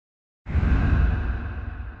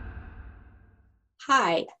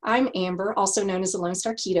Hi, I'm Amber, also known as the Lone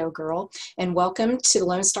Star Keto Girl, and welcome to the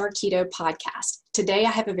Lone Star Keto Podcast. Today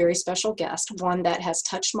I have a very special guest, one that has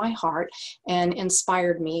touched my heart and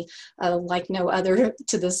inspired me like no other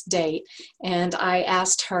to this date. And I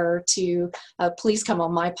asked her to please come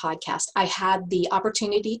on my podcast. I had the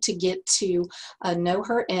opportunity to get to know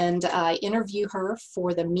her and interview her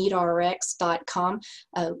for the meetrx.com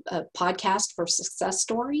podcast for success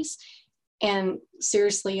stories. And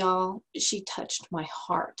seriously, y'all, she touched my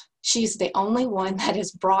heart. She's the only one that has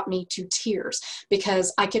brought me to tears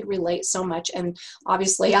because I could relate so much. And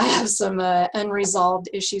obviously, I have some unresolved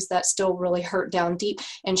issues that still really hurt down deep.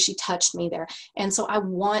 And she touched me there. And so I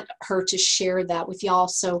want her to share that with y'all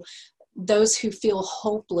so those who feel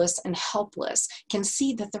hopeless and helpless can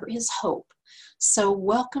see that there is hope. So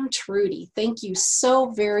welcome, Trudy. Thank you so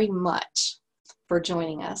very much for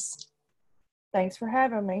joining us. Thanks for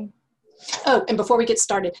having me. Oh, and before we get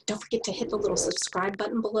started, don't forget to hit the little subscribe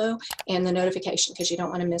button below and the notification because you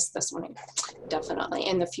don't want to miss this one. Definitely.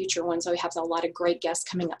 And the future ones, we have a lot of great guests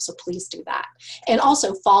coming up, so please do that. And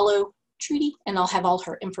also follow Trudy, and I'll have all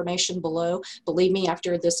her information below. Believe me,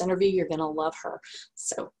 after this interview, you're going to love her.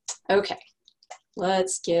 So, okay,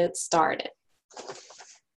 let's get started.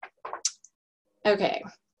 Okay.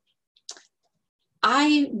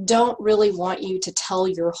 I don't really want you to tell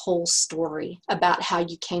your whole story about how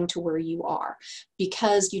you came to where you are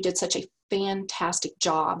because you did such a fantastic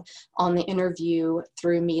job on the interview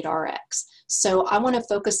through MeetRx. So I want to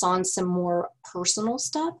focus on some more personal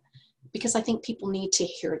stuff because I think people need to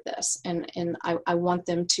hear this and I want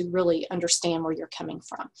them to really understand where you're coming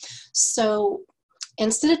from. So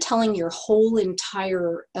instead of telling your whole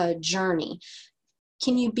entire journey,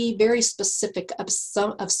 can you be very specific of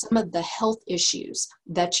some of the health issues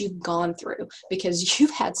that you've gone through? Because you've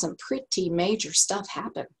had some pretty major stuff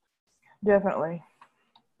happen. Definitely.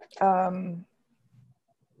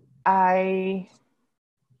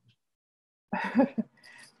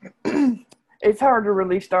 It's hard to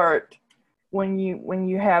really start when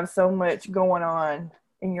you have so much going on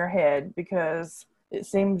in your head, because it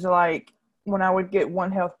seems like when I would get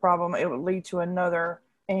one health problem, it would lead to another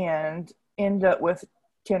and end up with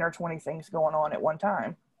 10 or 20 things going on at one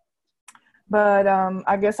time. But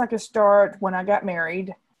I guess I could start when I got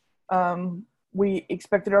married. We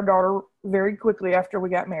expected our daughter very quickly after we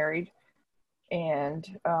got married. And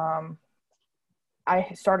I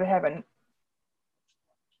started having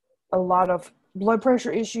a lot of blood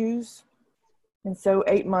pressure issues. And so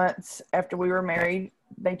 8 months after we were married,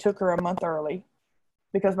 they took her a month early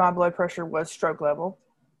because my blood pressure was stroke level.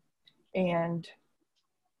 And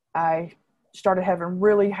I started having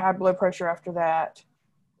really high blood pressure after that.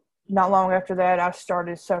 Not long after that, I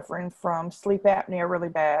started suffering from sleep apnea really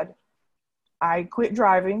bad. I quit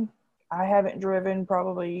driving. I haven't driven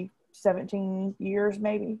probably 17 years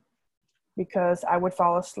maybe because I would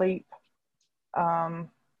fall asleep.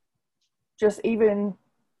 Just even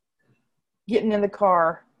getting in the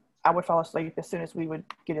car, I would fall asleep as soon as we would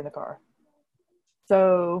get in the car.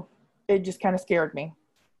 So it just kind of scared me.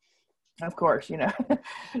 Of course,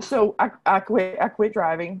 so I quit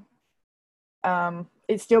driving.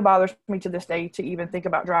 It still bothers me to this day to even think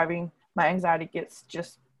about driving. My anxiety gets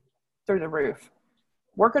just through the roof.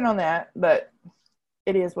 Working on that, but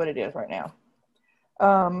it is what it is right now.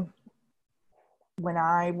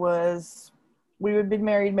 When we had been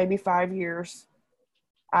married maybe 5 years,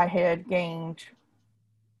 I had gained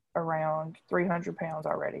around 300 pounds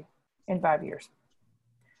already in 5 years.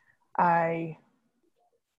 I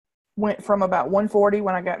went from about 140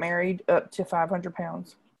 when I got married up to 500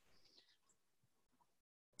 pounds.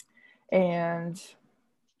 And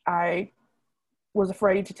I was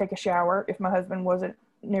afraid to take a shower if my husband wasn't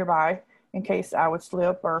nearby in case I would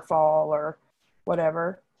slip or fall or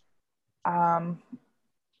whatever.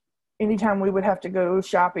 Anytime we would have to go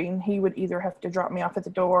shopping, he would either have to drop me off at the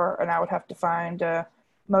door and I would have to find a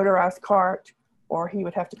motorized cart, or he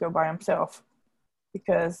would have to go by himself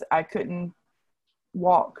because I couldn't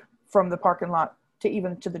walk from the parking lot to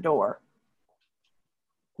the door.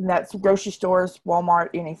 And that's grocery stores,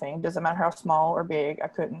 Walmart, anything. Doesn't matter how small or big. I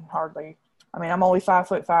couldn't hardly. I mean, I'm only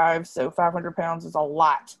 5'5", so 500 pounds is a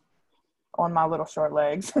lot on my little short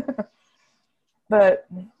legs. But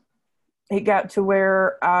it got to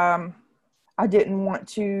where I didn't want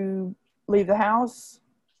to leave the house.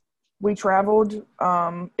 We traveled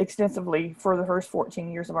extensively for the first 14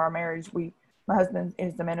 years of our marriage. My husband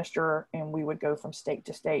is the minister, and we would go from state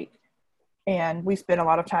to state. And we spent a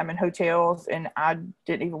lot of time in hotels, and I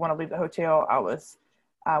didn't even want to leave the hotel. I was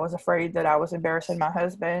afraid that I was embarrassing my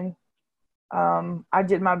husband. I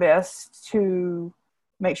did my best to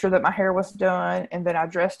make sure that my hair was done, and that I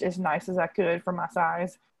dressed as nice as I could for my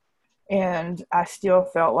size. And I still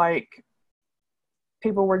felt like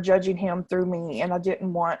people were judging him through me, and I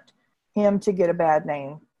didn't want him to get a bad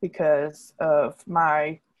name because of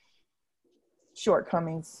my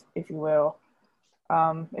shortcomings, if you will.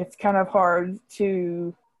 It's kind of hard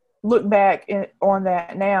to look back on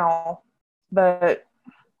that now, but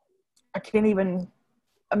I can't even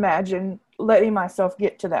imagine letting myself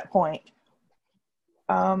get to that point.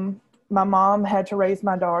 My mom had to raise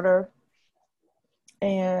my daughter,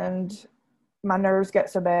 and my nerves got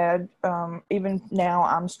so bad. Even now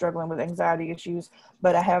I'm struggling with anxiety issues,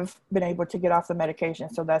 but I have been able to get off the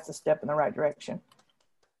medication, so that's a step in the right direction.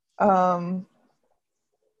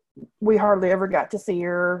 We hardly ever got to see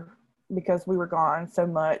her because we were gone so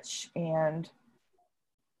much, and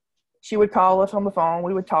she would call us on the phone.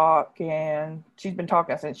 We would talk, and she's been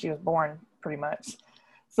talking since she was born, pretty much.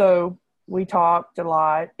 So we talked a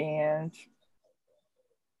lot,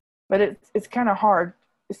 but it's kind of hard,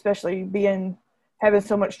 especially having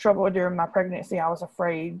so much trouble during my pregnancy. I was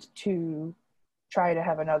afraid to try to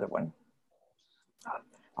have another one.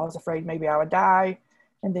 I was afraid maybe I would die,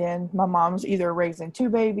 and then my mom's either raising 2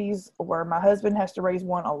 babies or my husband has to raise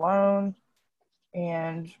one alone.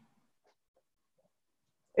 And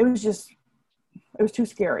it was too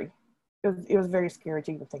scary. It was very scary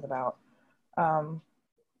to even think about.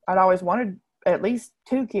 I'd always wanted at least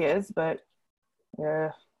 2 kids, but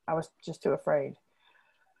I was just too afraid.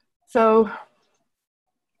 So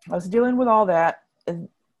I was dealing with all that. And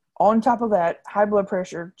on top of that, high blood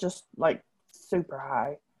pressure, just like super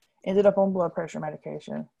high. Ended up on blood pressure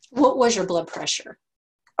medication. What was your blood pressure?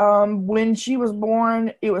 When she was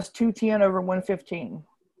born, it was 210 over 115.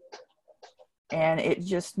 And it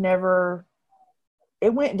just never,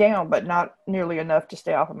 it went down, but not nearly enough to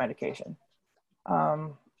stay off of medication.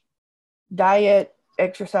 Diet,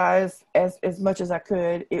 exercise, as much as I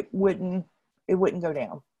could, it wouldn't go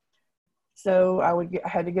down. So I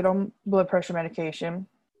had to get on blood pressure medication,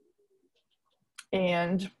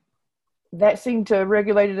 and that seemed to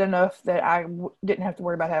regulate it enough that I didn't have to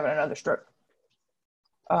worry about having another stroke.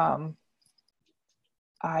 I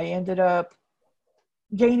ended up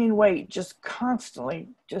gaining weight just constantly.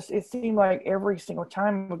 It seemed like every single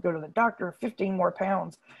time I would go to the doctor, 15 more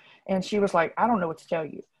pounds. And she was like, I don't know what to tell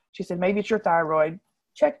you. She said, maybe it's your thyroid.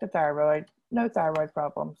 Check the thyroid. No thyroid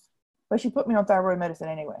problems. But she put me on thyroid medicine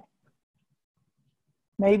anyway.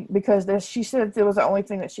 Maybe because she said it was the only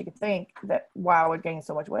thing that she could think that why I would gain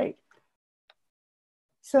so much weight.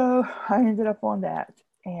 So I ended up on that.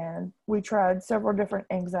 And we tried several different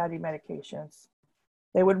anxiety medications.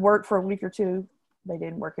 They would work for a week or 2. They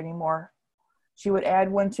didn't work anymore. She would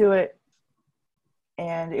add one to it,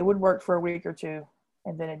 and it would work for a week or 2,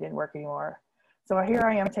 and then it didn't work anymore. So here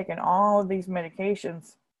I am taking all of these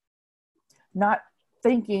medications, not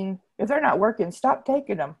thinking, if they're not working, stop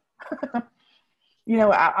taking them.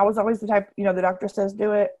 I was always the type, the doctor says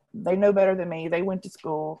do it. They know better than me. They went to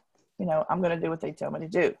school. I'm going to do what they tell me to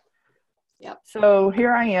do. Yep. So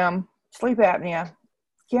here I am, sleep apnea,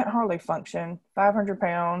 can't hardly function, 500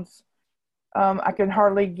 pounds. I could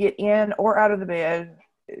hardly get in or out of the bed.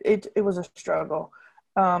 It was a struggle.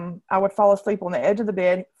 I would fall asleep on the edge of the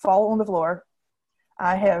bed, fall on the floor.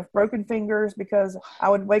 I have broken fingers because I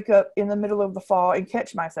would wake up in the middle of the fall and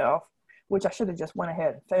catch myself, which I should have just went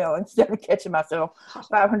ahead and fell instead of catching myself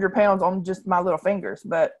 500 pounds on just my little fingers.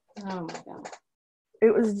 But oh my God.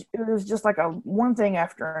 It was just like one thing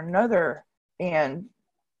after another. And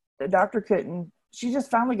the doctor she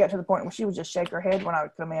just finally got to the point where she would just shake her head when I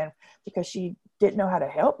would come in because she didn't know how to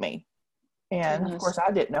help me. And of course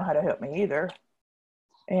I didn't know how to help me either.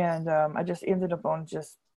 And I just ended up on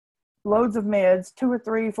just loads of meds, 2 or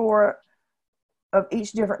 3, 4 of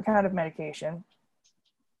each different kind of medication.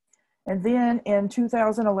 And then in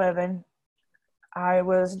 2011, I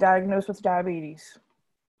was diagnosed with diabetes.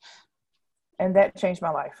 And that changed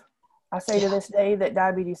my life. I say to this day that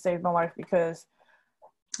diabetes saved my life because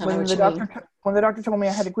when the doctor told me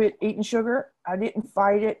I had to quit eating sugar, I didn't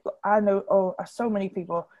fight it. I know so many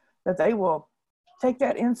people that they will take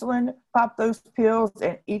that insulin, pop those pills,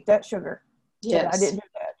 and eat that sugar. Yes. But I didn't do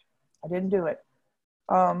that. I didn't do it.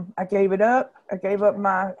 I gave it up. I gave up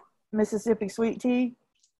my Mississippi sweet tea,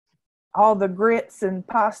 all the grits and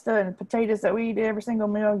pasta and potatoes that we eat every single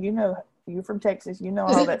meal. You're from Texas,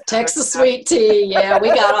 all that. Texas sweet tea. Yeah, we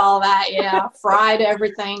got all that. Yeah. Fried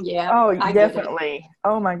everything. Yeah. Oh, definitely.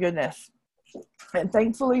 Oh my goodness. And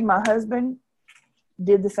thankfully my husband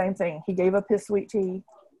did the same thing. He gave up his sweet tea,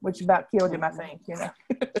 which about killed him, I think,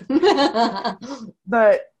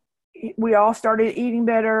 But we all started eating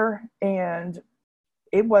better, and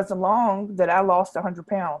it wasn't long that I lost 100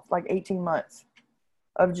 pounds, like 18 months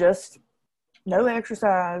of just no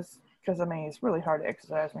exercise. Because, I mean, it's really hard to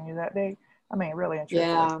exercise when you're that big. I mean, really and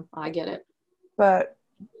truthfully. Yeah, I get it. But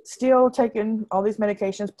still taking all these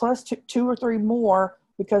medications, plus two or three more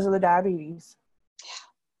because of the diabetes.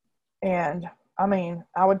 And, I mean,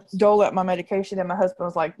 I would dole out my medication, and my husband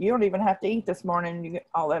was like, you don't even have to eat this morning. You get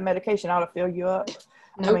all that medication ought to fill you up.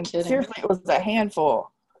 No I mean, kidding. seriously, it was a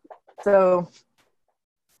handful. So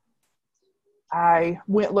I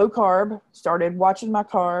went low carb, started watching my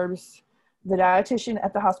carbs. The dietitian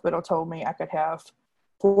at the hospital told me I could have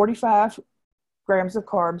 45 grams of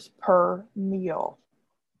carbs per meal.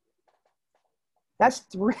 That's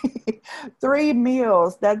three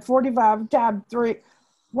meals. That 45 times 3.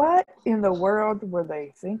 What in the world were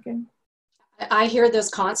they thinking? I hear this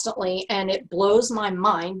constantly, and it blows my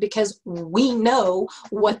mind because we know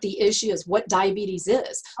what the issue is, what diabetes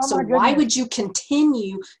is. Oh, so why would you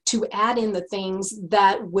continue to add in the things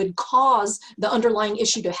that would cause the underlying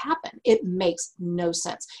issue to happen? It makes no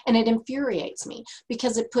sense. And it infuriates me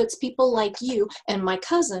because it puts people like you and my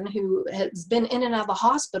cousin, who has been in and out of the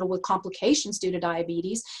hospital with complications due to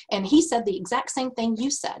diabetes, and he said the exact same thing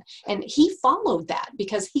you said. And he followed that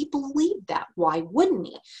because he believed that. Why wouldn't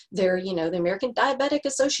he? They're, the American Diabetic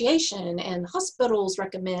Association and hospitals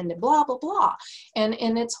recommend and blah, blah, blah. And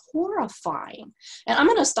it's horrifying. And I'm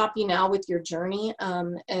going to stop you now with your journey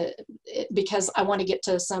because I want to get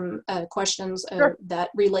to some questions Sure. that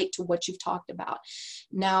relate to what you've talked about.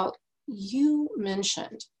 Now, you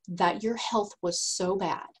mentioned that your health was so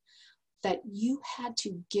bad that you had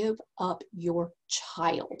to give up your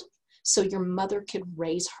child so your mother could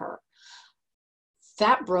raise her.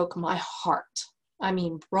 That broke my heart. I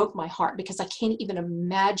mean, broke my heart because I can't even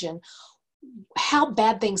imagine how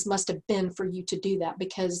bad things must have been for you to do that,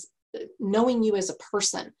 because knowing you as a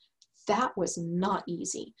person, that was not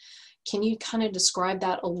easy. Can you kind of describe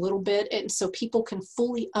that a little bit, and so people can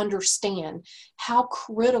fully understand how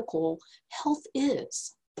critical health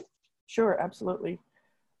is? Sure, absolutely.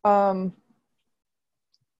 I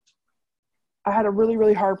had a really,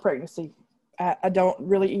 really hard pregnancy. We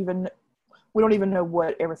don't even know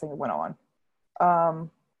what everything went on.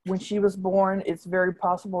 When she was born, it's very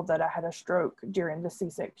possible that I had a stroke during the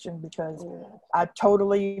C-section because I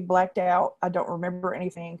totally blacked out. I don't remember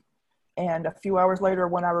anything. And a few hours later,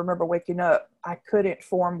 when I remember waking up, I couldn't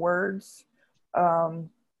form words.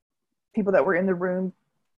 People that were in the room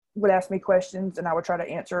would ask me questions and I would try to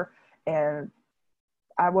answer, and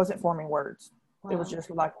I wasn't forming words. Wow. It was just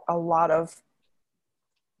like a lot of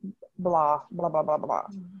blah, blah, blah, blah, blah.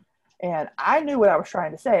 Mm-hmm. And I knew what I was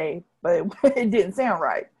trying to say, but it didn't sound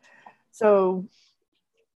right. So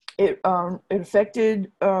it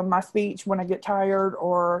affected my speech when I get tired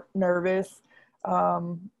or nervous.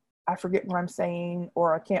 I forget what I'm saying,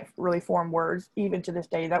 or I can't really form words even to this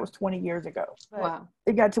day. That was 20 years ago. Wow.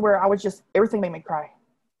 It got to where everything made me cry.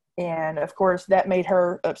 And of course that made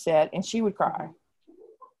her upset, and she would cry.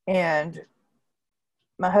 And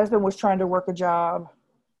my husband was trying to work a job,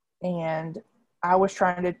 and I was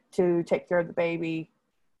trying to take care of the baby,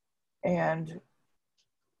 and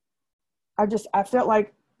I felt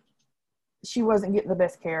like she wasn't getting the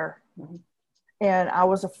best care. Mm-hmm. And I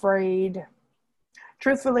was afraid.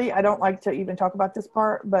 Truthfully, I don't like to even talk about this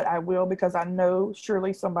part, but I will because I know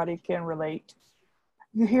surely somebody can relate.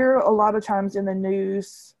 You hear a lot of times in the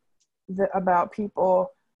news about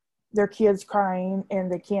people, their kids crying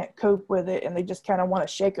and they can't cope with it, and they just kind of want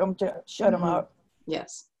to shake them to shut them up.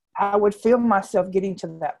 Yes. I would feel myself getting to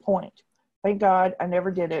that point. Thank God I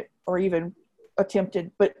never did it or even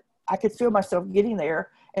attempted, but I could feel myself getting there,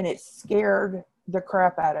 and it scared the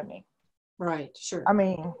crap out of me. Right, sure. I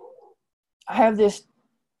mean, I have this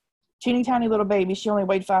teeny tiny little baby. She only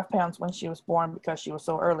weighed 5 pounds when she was born because she was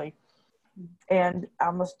so early. And I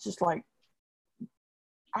was just like,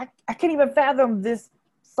 I can't even fathom this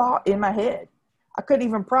thought in my head. I couldn't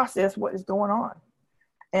even process what is going on.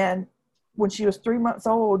 And when she was 3 months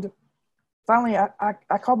old, finally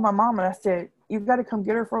I called my mom and I said, you've got to come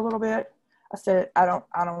get her for a little bit. I said, I don't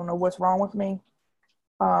know what's wrong with me.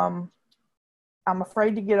 I'm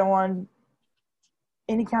afraid to get on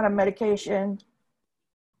any kind of medication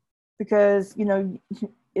because,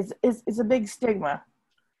 it's a big stigma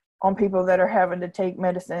on people that are having to take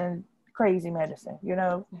medicine, crazy medicine,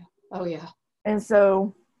 Oh, yeah. And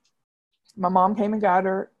so my mom came and got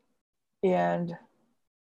her, and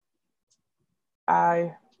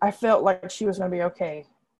I felt like she was going to be okay.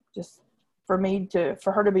 Just for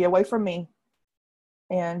her to be away from me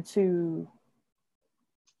and to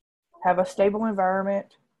have a stable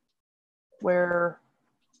environment where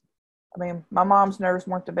I mean, my mom's nerves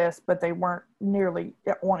weren't the best, but they weren't nearly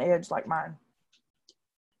on edge like mine.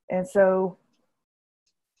 And so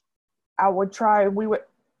I would try,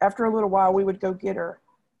 after a little while, we would go get her.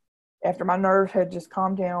 After my nerves had just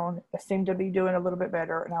calmed down, I seemed to be doing a little bit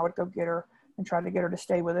better, and I would go get her and try to get her to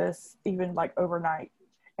stay with us, even like overnight.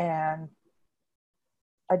 And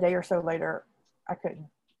a day or so later, I couldn't.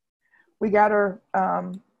 We got her,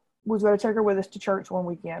 was going to take her with us to church one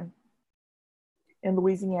weekend in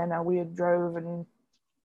Louisiana. We had drove in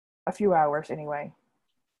a few hours anyway.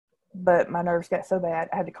 But my nerves got so bad,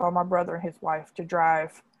 I had to call my brother and his wife to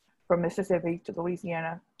drive from Mississippi to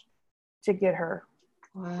Louisiana to get her.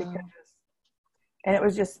 Wow. And it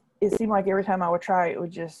was just, it seemed like every time I would try, it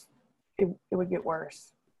would get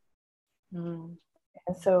worse. Mm.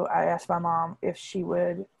 And so I asked my mom if she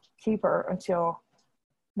would keep her until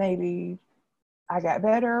maybe I got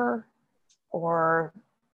better or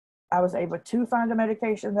I was able to find a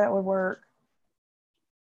medication that would work.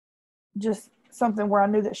 Just something where I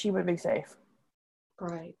knew that she would be safe.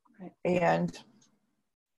 Right. And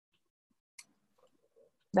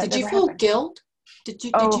did you feel guilt? Did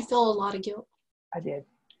you feel a lot of guilt? I did.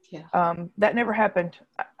 Yeah. That never happened.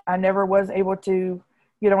 I never was able to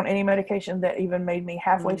get on any medication that even made me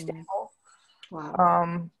halfway stable.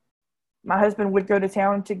 Wow. My husband would go to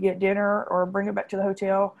town to get dinner or bring it back to the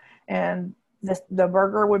hotel, and the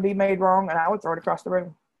burger would be made wrong, and I would throw it across the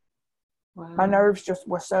room. Wow. My nerves just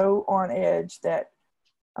were so on edge that,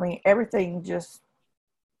 I mean, everything just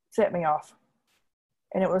set me off.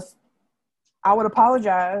 And I would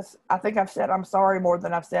apologize. I think I've said I'm sorry more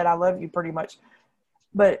than I've said I love you pretty much.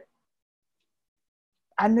 But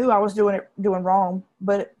I knew I was doing wrong,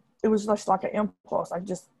 but it was just like an impulse.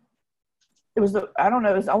 It was the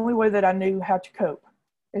only way that I knew how to cope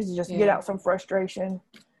is to just get out some frustration.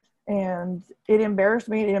 And it embarrassed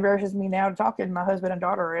me. It embarrasses me now to talk, and my husband and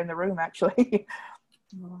daughter are in the room actually.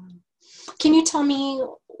 Can you tell me,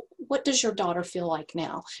 what does your daughter feel like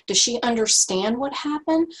now? Does she understand what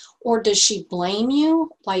happened, or does she blame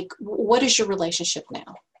you? Like, what is your relationship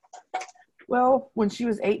now? Well, when she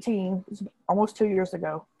was 18, almost 2 years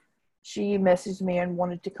ago, she messaged me and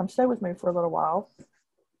wanted to come stay with me for a little while.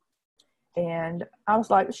 And I was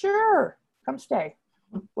like, sure, come stay.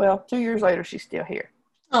 Well, 2 years later, she's still here.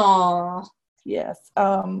 Aww. Yes.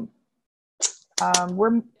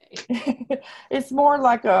 It's more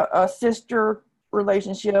like a sister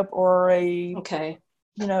relationship or okay.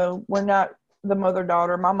 We're not the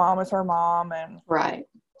mother-daughter. My mom is her mom, and right.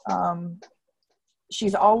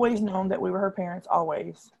 She's always known that we were her parents,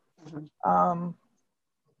 always. Mm-hmm.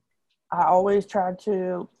 I always tried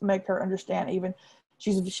to make her understand. Even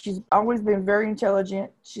she's always been very intelligent.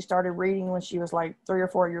 She started reading when she was like 3 or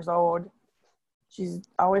 4 years old. She's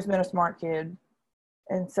always been a smart kid.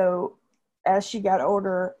 And so as she got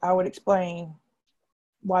older, I would explain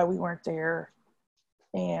why we weren't there.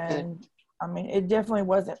 And good. I mean, it definitely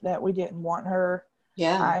wasn't that we didn't want her.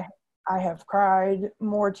 Yeah. I have cried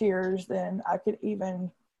more tears than I could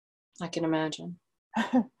even. I can imagine.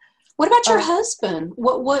 What about your husband?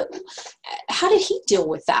 How did he deal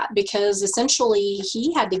with that? Because essentially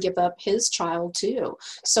he had to give up his child too.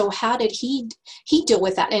 So how did he deal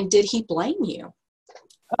with that? And did he blame you?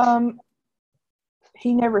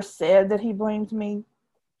 He never said that he blamed me,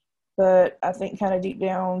 but I think kind of deep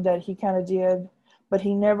down that he kind of did. But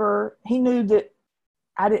he knew that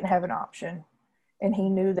I didn't have an option, and he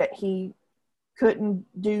knew that he couldn't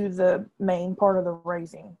do the main part of the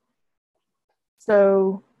raising.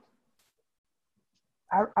 So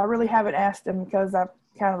I really haven't asked him because I'm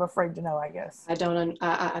kind of afraid to know, I guess. I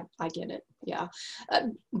get it. Yeah.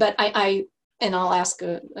 But I'll ask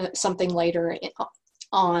something later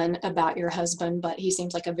on about your husband, but he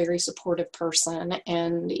seems like a very supportive person,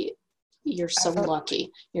 and you're so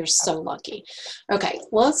lucky. You're so lucky. Okay,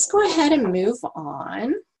 well, let's go ahead and move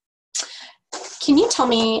on. Can you tell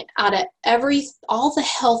me, out of all the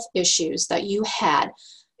health issues that you had,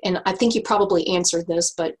 and I think you probably answered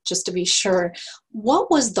this, but just to be sure, what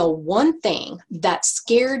was the one thing that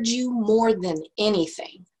scared you more than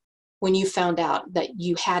anything when you found out that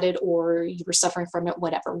you had it or you were suffering from it,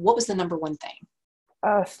 whatever? What was the number one thing?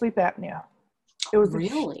 Sleep apnea. It was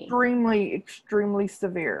really extremely, extremely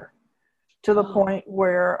severe, to the point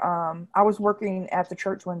where I was working at the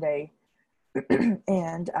church one day,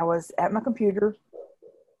 and I was at my computer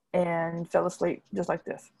and fell asleep just like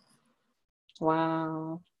this.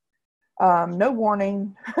 Wow. No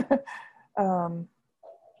warning.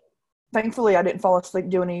 Thankfully, I didn't fall asleep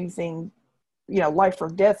doing anything, life or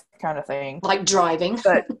death kind of thing. Like driving.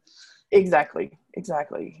 But exactly.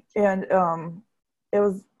 And it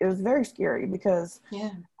was very scary because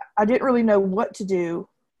I didn't really know what to do.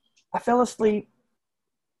 I fell asleep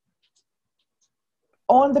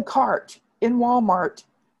on the cart in Walmart.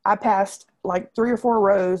 I passed like 3 or 4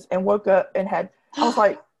 rows and woke up and I was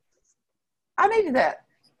like, I needed that.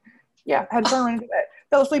 Yeah, I had to turn around and do that.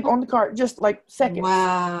 Fell asleep on the cart, just like seconds.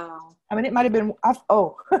 Wow. I mean, it might have been,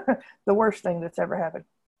 the worst thing that's ever happened.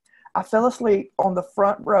 I fell asleep on the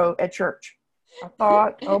front row at church. I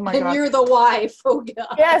thought, oh my God. And you're the wife. Oh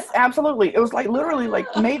God. Yes, absolutely. It was like literally like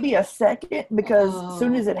maybe a second, because as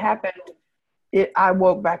soon as it happened, I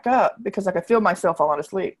woke back up because I could feel myself falling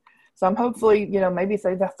asleep. So I'm hopefully, maybe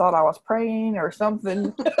they thought I was praying or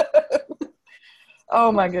something.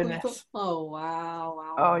 Oh my goodness. Oh wow.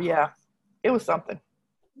 Wow. Oh yeah. It was something.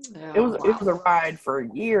 Oh, It was a ride for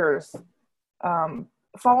years.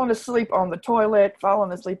 Falling asleep on the toilet,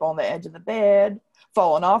 falling asleep on the edge of the bed,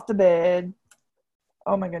 falling off the bed.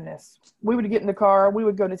 Oh my goodness. We would get in the car, we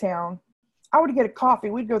would go to town. I would get a coffee.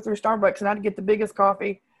 We'd go through Starbucks and I'd get the biggest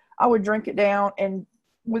coffee. I would drink it down, and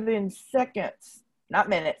within seconds, not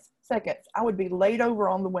minutes, seconds, I would be laid over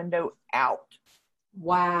on the window out.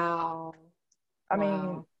 Wow. I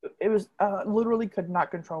mean, it was literally could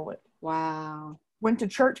not control it. Wow. Went to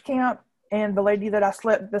church camp, and the lady that I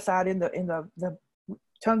slept beside in the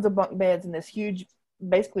tons of bunk beds in this huge,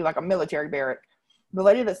 basically like a military barrack, the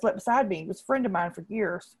lady that slept beside me was a friend of mine for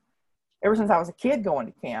years, ever since I was a kid going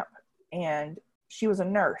to camp, and she was a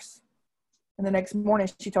nurse. And the next morning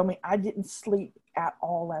she told me, I didn't sleep at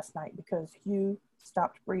all last night because you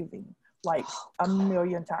stopped breathing like a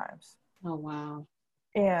million times. Oh, wow.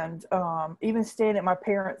 And even staying at my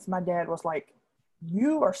parents', my dad was like,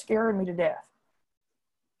 you are scaring me to death.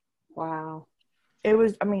 Wow. It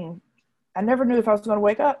was, I never knew if I was going to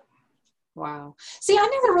wake up. Wow. See,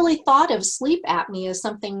 I never really thought of sleep apnea as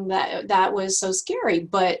something that was so scary,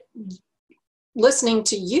 but listening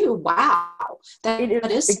to you, wow, that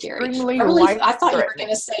is scary. I thought you were going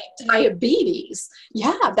to say diabetes.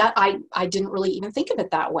 Yeah, that I didn't really even think of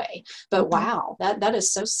it that way. But wow, that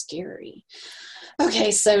is so scary.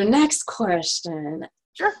 Okay, so next question.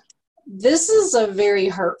 Sure. This is a very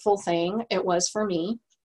hurtful thing. It was for me.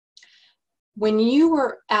 When you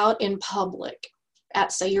were out in public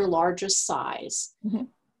at, say, your largest size,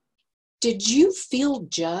 did you feel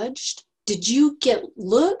judged? Did you get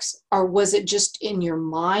looks, or was it just in your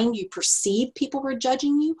mind you perceived people were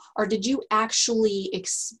judging you, or did you actually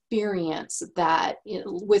experience that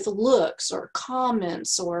with looks or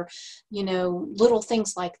comments or, little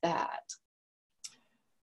things like that?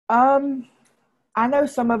 I know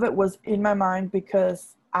some of it was in my mind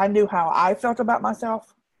because I knew how I felt about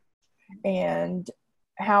myself and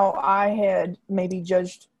how I had maybe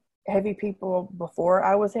judged heavy people before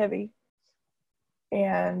I was heavy.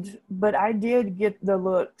 But I did get the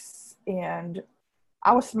looks, and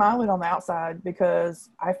I was smiling on the outside because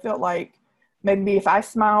I felt like maybe if I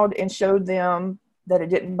smiled and showed them that it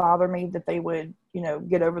didn't bother me, that they would,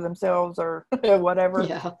 get over themselves or whatever.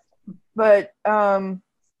 Yeah. But,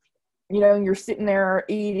 you're sitting there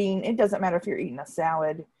eating. It doesn't matter if you're eating a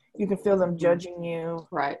salad. You can feel them judging you.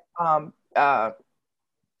 Right.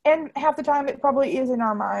 And half the time it probably is in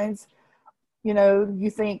our minds. You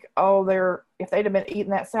think, if they'd have been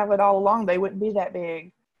eating that salad all along, they wouldn't be that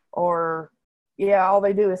big. Or, all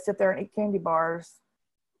they do is sit there and eat candy bars.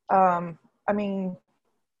 Sometimes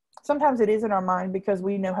it is in our mind because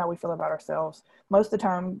we know how we feel about ourselves. Most of the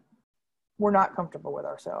time, we're not comfortable with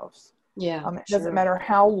ourselves. Yeah. It doesn't matter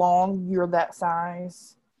how long you're that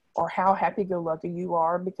size or how happy-go-lucky you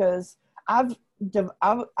are, because I've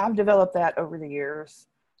developed that over the years.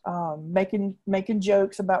 Making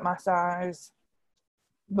jokes about my size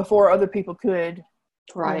before other people could.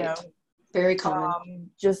 Right. Very common.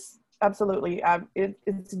 Just absolutely.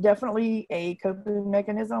 It's definitely a coping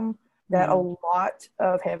mechanism that a lot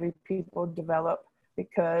of heavy people develop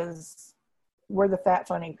because we're the fat,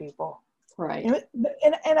 funny people. Right.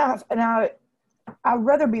 I'd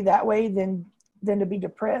rather be that way than to be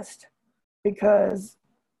depressed, because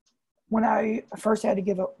when I first had to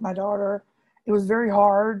give up my daughter, it was very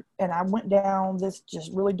hard, and I went down this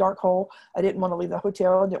just really dark hole. I didn't want to leave the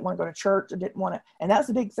hotel. I didn't want to go to church. And that's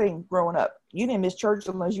the big thing growing up. You didn't miss church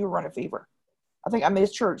unless you were running fever. I think I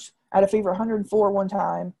missed church. I had a fever 104 one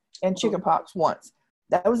time and chicken pox once.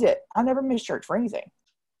 That was it. I never missed church for anything.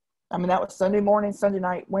 That was Sunday morning, Sunday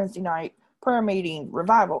night, Wednesday night, prayer meeting,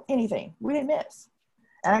 revival, anything. We didn't miss.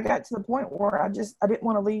 And I got to the point where I didn't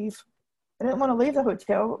want to leave. I didn't want to leave the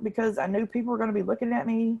hotel because I knew people were going to be looking at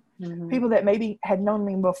me, people that maybe had known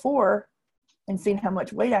me before and seen how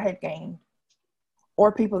much weight I had gained,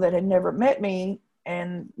 or people that had never met me,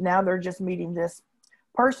 and now they're just meeting this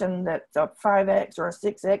person that's a 5X or a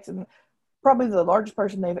 6X, and probably the largest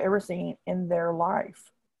person they've ever seen in their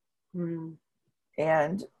life. Mm.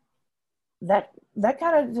 And that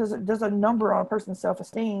kind of does a number on a person's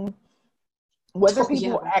self-esteem, whether Oh, yeah.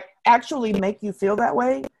 people actually make you feel that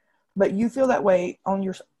way, but you feel that way on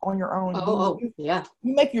your own. Oh, yeah.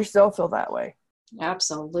 You make yourself feel that way.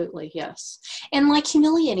 Absolutely, yes. And like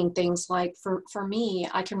humiliating things, like for me,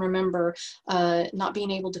 I can remember not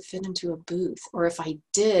being able to fit into a booth, or if I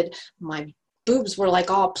did, my boobs were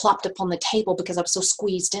like all plopped up on the table because I was so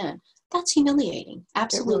squeezed in. That's humiliating. It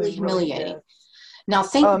Absolutely really, really humiliating. is. Now,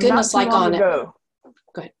 thank Not goodness, too like long on it. ago.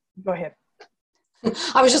 Go ahead. Go ahead.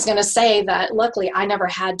 I was just going to say that luckily I never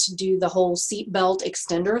had to do the whole seatbelt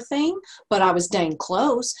extender thing, but I was dang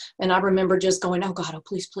close. And I remember just going, oh God, oh,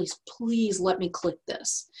 please, please, please let me click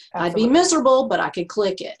this. Absolutely. I'd be miserable, but I could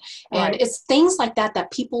click it. And Right. it's things like that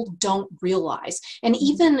that people don't realize. And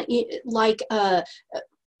even like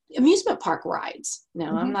amusement park rides.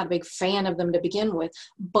 Now, I'm not a big fan of them to begin with,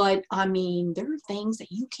 but I mean, there are things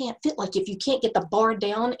that you can't fit. Like if you can't get the bar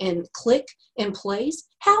down and click in place,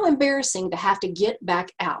 how embarrassing to have to get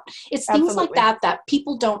back out. It's things like Absolutely. that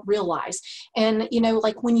people don't realize. And,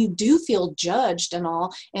 like when you do feel judged and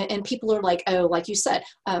all, and people are like, oh, like you said,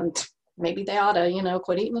 maybe they ought to,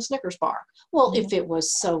 quit eating the Snickers bar. Well, if it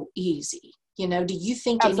was so easy. Do you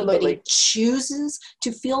think Absolutely. anybody chooses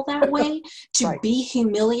to feel that way, to Right. be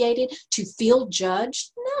humiliated, to feel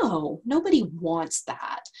judged? No, nobody wants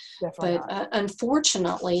that. Definitely But not.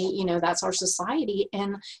 unfortunately, that's our society.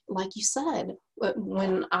 And like you said,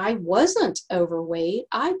 when I wasn't overweight,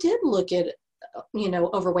 I did look at,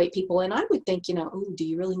 overweight people, and I would think, oh, do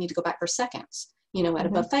you really need to go back for seconds, at a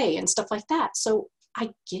buffet and stuff like that. So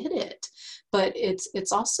I get it, but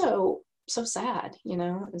it's also so sad,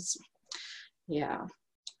 it's, yeah.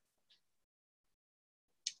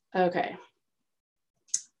 Okay.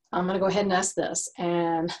 I'm going to go ahead and ask this.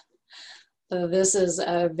 And this is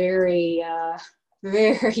a very,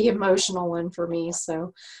 very emotional one for me.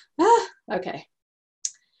 So, okay.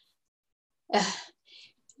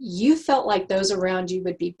 You felt like those around you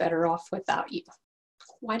would be better off without you.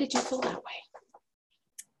 Why did you feel that way?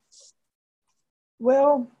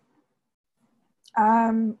 Well,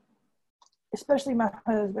 especially my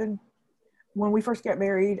husband, when we first got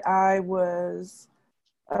married, I was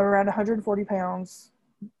around 140 pounds.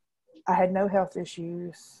 I had no health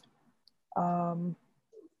issues. For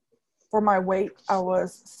my weight, I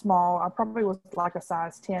was small. I probably was like a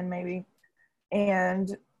size 10 maybe.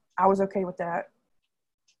 And I was okay with that.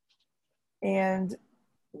 And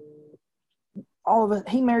all of it,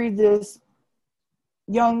 he married this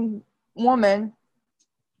young woman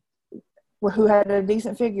who had a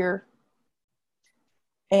decent figure.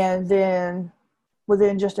 And then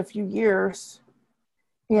within just a few years,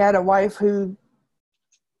 he had a wife who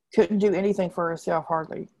couldn't do anything for herself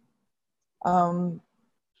hardly.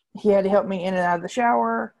 He had to help me in and out of the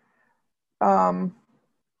shower.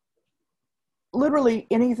 Literally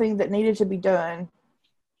anything that needed to be done.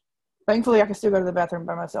 Thankfully, I could still go to the bathroom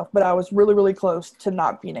by myself, but I was really, really close to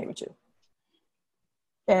not being able to.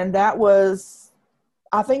 And that was,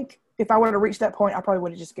 I think if I would have reached that point, I probably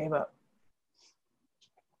would have just gave up.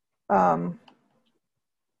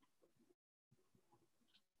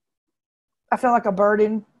 I felt like a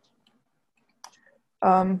burden.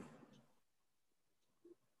 I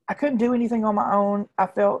couldn't do anything on my own. I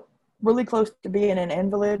felt really close to being an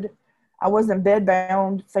invalid. I wasn't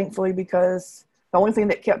bedbound, thankfully, because the only thing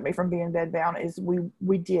that kept me from being bedbound is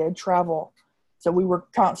we did travel. So we were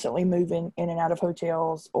constantly moving in and out of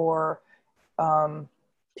hotels or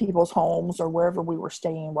people's homes or wherever we were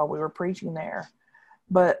staying while we were preaching there.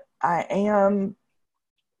 But I am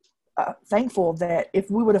thankful that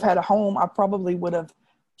if we would have had a home, I probably would have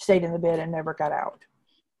stayed in the bed and never got out.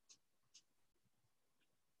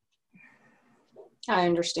 I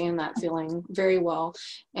understand that feeling very well.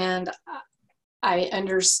 And I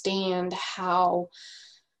understand how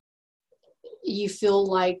you feel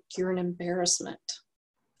like you're an embarrassment,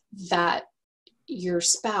 that your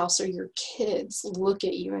spouse or your kids look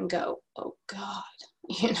at you and go, oh God,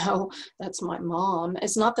 that's my mom.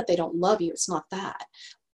 It's not that they don't love you. It's not that.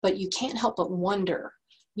 But you can't help but wonder,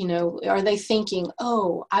 are they thinking,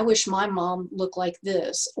 oh, I wish my mom looked like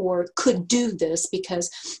this or could do this because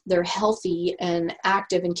they're healthy and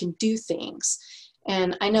active and can do things.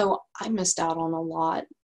 And I know I missed out on a lot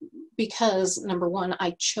because, number one,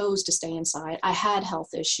 I chose to stay inside. I had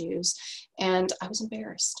health issues and I was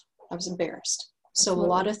embarrassed. So Absolutely. A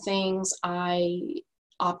lot of things I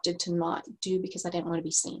opted to not do because I didn't want to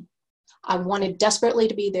be seen. I wanted desperately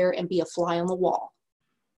to be there and be a fly on the wall.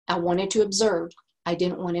 I wanted to observe. I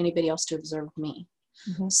didn't want anybody else to observe me.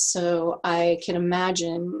 So I can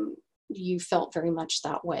imagine you felt very much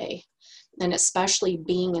that way. And especially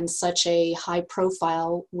being in such a high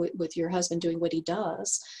profile with your husband doing what he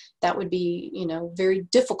does, that would be, very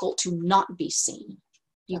difficult to not be seen.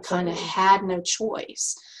 You kind of had no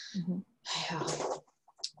choice. Mm-hmm.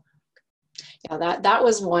 Yeah, that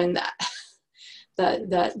was one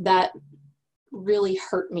that really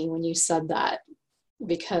hurt me when you said that,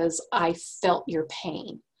 because I felt your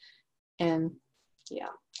pain. And yeah.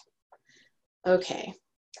 Okay,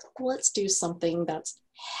 let's do something that's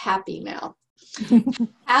happy now.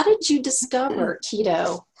 How did you discover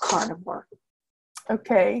keto carnivore?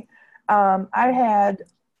 Okay. I had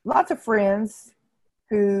lots of friends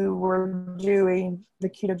who were doing the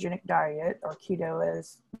ketogenic diet, or keto,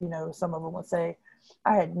 as some of them would say.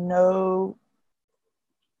 I had no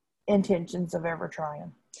intentions of ever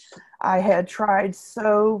trying. I had tried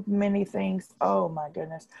so many things. Oh my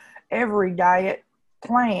goodness. Every diet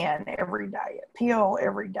plan, every diet pill,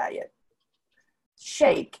 every diet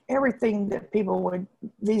shake, everything that people would,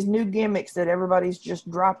 these new gimmicks that everybody's just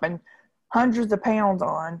dropping hundreds of pounds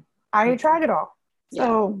on. I tried it all.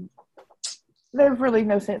 So there's really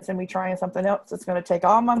no sense in me trying something else that's going to take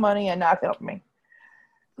all my money and not help me.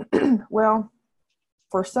 Well,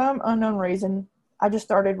 for some unknown reason, I just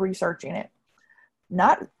started researching it.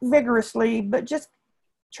 Not vigorously, but just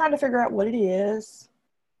trying to figure out what it is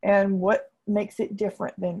and what makes it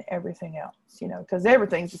different than everything else, because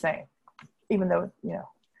everything's the same, even though,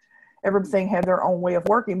 everything had their own way of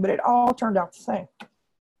working, but it all turned out the same.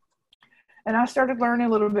 And I started learning a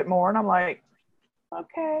little bit more, and I'm like,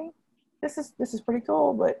 okay, this is pretty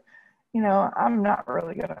cool, but, I'm not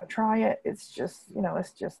really going to try it. It's just,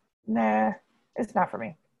 nah, it's not for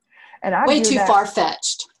me. And I way too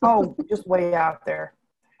far-fetched. Oh, just way out there.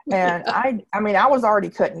 And I was already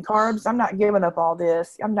cutting carbs. I'm not giving up all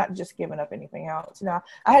this. I'm not just giving up anything else.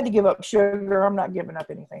 I had to give up sugar. I'm not giving up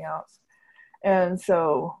anything else. And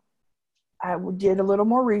so I did a little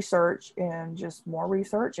more research and just more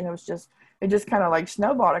research. And it just kind of like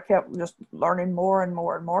snowballed. I kept just learning more and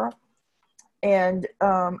more and more. And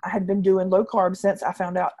I had been doing low carb since I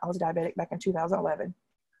found out I was diabetic back in 2011.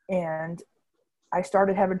 And I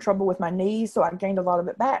started having trouble with my knees, so I gained a lot of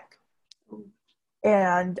it back.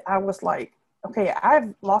 And I was like, okay,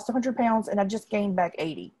 I've lost 100 pounds and I just gained back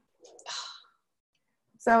 80.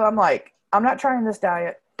 So I'm like, I'm not trying this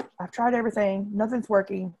diet. I've tried everything. Nothing's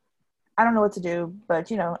working. I don't know what to do,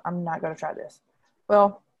 but, I'm not going to try this.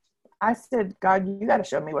 Well, I said, God, you got to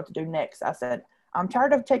show me what to do next. I said, I'm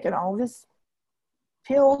tired of taking all this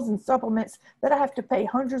pills and supplements that I have to pay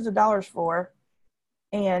hundreds of dollars for,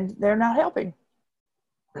 and they're not helping.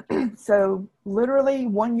 So literally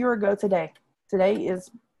 1 year ago today is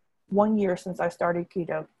 1 year since I started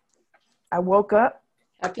keto. I woke up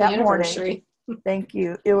Happy that anniversary. morning. Thank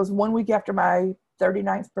you. It was 1 week after my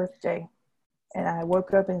 39th birthday. And I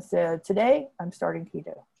woke up and said, today I'm starting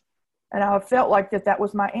keto. And I felt like that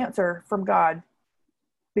was my answer from God,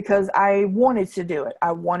 because I wanted to do it.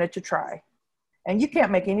 I wanted to try. And you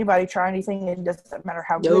can't make anybody try anything. It doesn't matter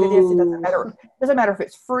how good it is. It doesn't matter if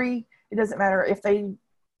it's free. It doesn't matter if they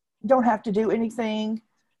don't have to do anything.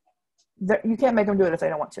 You can't make them do it if they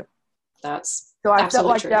don't want to. So I felt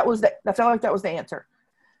like that was the answer.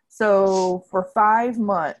 So for 5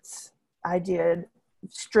 months, I did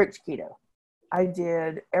strict keto. I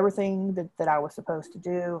did everything that I was supposed to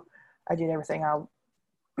do. I did everything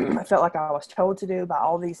I felt like I was told to do by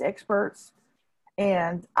all these experts.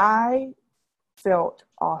 And I felt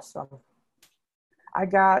awesome. I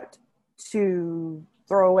got to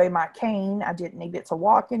throw away my cane. I didn't need it to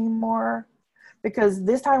walk anymore, because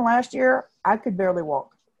this time last year, I could barely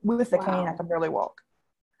walk. With the cane, I could barely walk.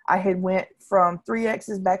 I had went from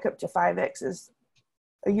 3Xs back up to 5Xs.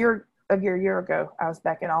 A year ago, I was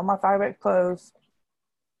back in all my 5X clothes.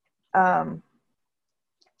 And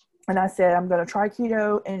I said, I'm going to try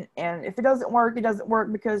keto. And if it doesn't work, it doesn't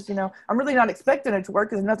work, because, I'm really not expecting it to work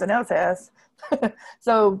because nothing else has.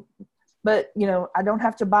 So, but, I don't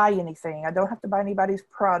have to buy anything. I don't have to buy anybody's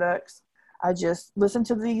products. I just listen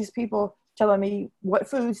to these people telling me what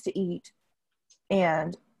foods to eat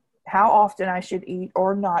and how often I should eat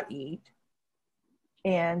or not eat.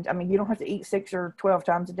 And you don't have to eat 6 or 12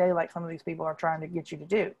 times a day like some of these people are trying to get you to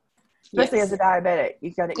do. Especially as a diabetic,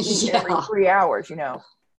 you got to eat every 3 hours,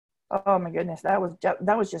 Oh my goodness, that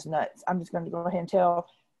was just nuts. I'm just going to go ahead and tell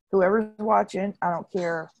whoever's watching, I don't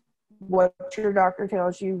care what your doctor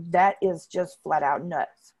tells you, that is just flat out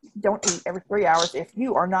nuts. Don't eat every 3 hours if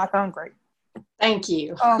you are not hungry. Thank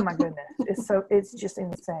you. Oh my goodness. It's just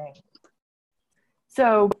insane.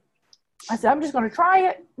 So I said, I'm just going to try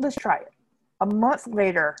it. Let's try it. A month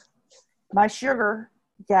later, my sugar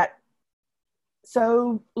got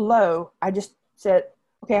so low, I just said,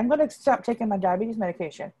 okay, I'm going to stop taking my diabetes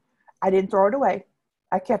medication. I didn't throw it away.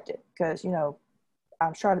 I kept it because,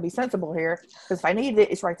 I'm trying to be sensible here, because if I needed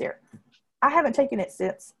it, it's right there. I haven't taken it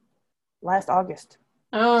since last August.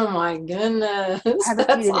 Oh my goodness. I haven't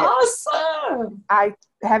That's needed it. awesome. I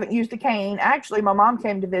haven't used a cane. Actually, my mom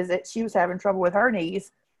came to visit. She was having trouble with her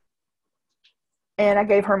knees, and I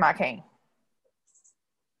gave her my cane.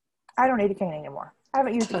 I don't need a cane anymore. I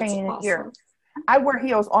haven't used a cane in a year. I wear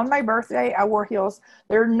heels. On my birthday, I wore heels.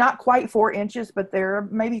 They're not quite 4 inches, but they're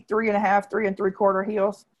maybe 3.5, 3 3/4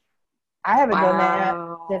 heels. I haven't done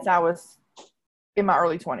that since I was in my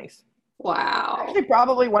early 20s. Wow. Actually,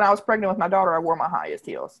 probably when I was pregnant with my daughter, I wore my highest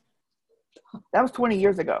heels. That was 20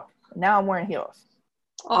 years ago. Now I'm wearing heels.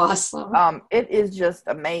 Awesome. It is just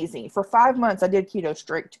amazing. For 5 months, I did keto,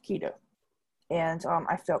 straight to keto. And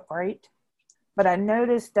I felt great. But I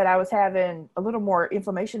noticed that I was having a little more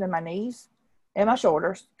inflammation in my knees and my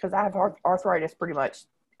shoulders, because I have arthritis pretty much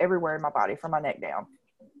everywhere in my body from my neck down.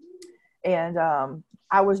 And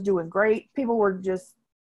I was doing great. People were just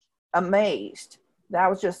amazed that I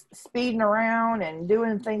was just speeding around and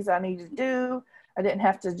doing things I needed to do. I didn't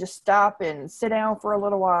have to just stop and sit down for a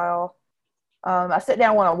little while. I sit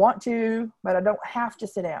down when I want to, but I don't have to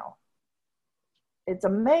sit down. It's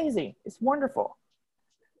amazing. It's wonderful.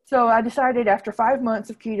 So I decided after 5 months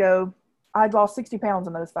of keto, I'd lost 60 pounds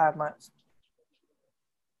in those 5 months.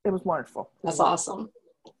 It was wonderful. That's awesome.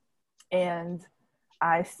 And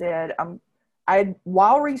I said,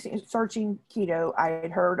 while researching keto, I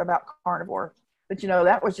had heard about carnivore, but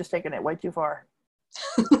that was just taking it way too far.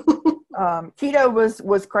 Keto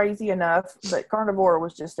was crazy enough, but carnivore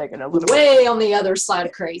was just taking a little way on the other side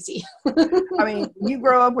of crazy. I mean, you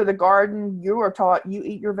grow up with a garden, you are taught you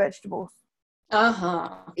eat your vegetables.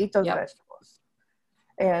 Eat those vegetables.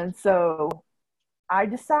 And so I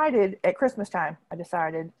decided at Christmas time,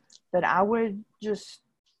 that I would just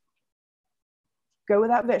go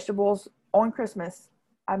without vegetables on Christmas.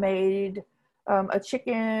 I made a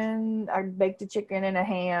chicken. I baked a chicken and a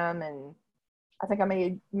ham, and I think I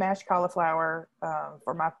made mashed cauliflower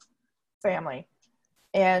for my family,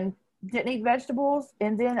 and didn't eat vegetables.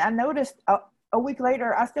 And then I noticed a week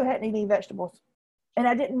later, I still hadn't eaten any vegetables, and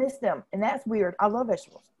I didn't miss them. And that's weird. I love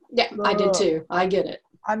vegetables. Yeah, I did too. I get it.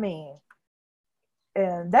 I mean,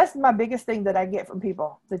 and that's my biggest thing that I get from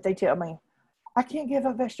people, that they tell me, I can't give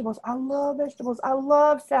up vegetables. I love vegetables. I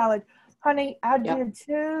love salad. Honey, I did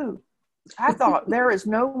too. I thought there is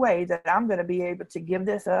no way that I'm going to be able to give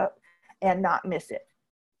this up and not miss it.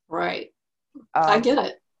 Right. I get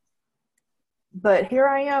it. But here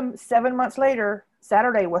I am 7 months later.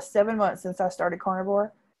 Saturday was 7 months since I started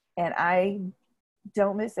carnivore, and I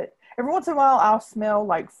don't miss it. Every once in a while, I'll smell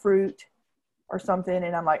like fruit or something,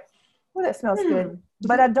 and I'm like, well, that smells good.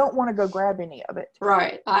 But I don't want to go grab any of it.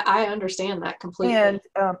 Right. I understand that completely. And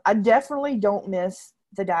I definitely don't miss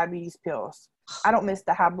the diabetes pills. I don't miss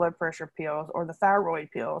the high blood pressure pills or the thyroid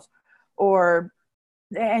pills.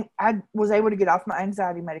 And I was able to get off my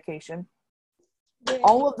anxiety medication. Yeah.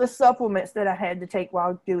 All of the supplements that I had to take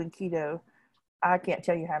while doing keto, I can't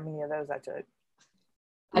tell you how many of those I took.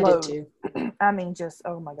 I did too. I mean, just,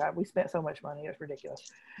 oh my God, we spent so much money. It's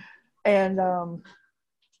ridiculous. And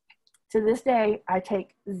to this day, I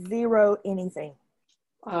take zero anything.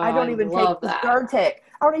 I don't even take Zyrtec.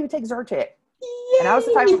 I don't even take Zyrtec. Yay! And I was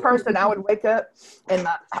the type of person, I would wake up and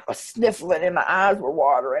I was sniffling and my eyes were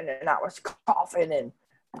watering and I was coughing and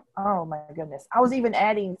oh my goodness. I was even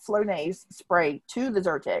adding Flonase spray to the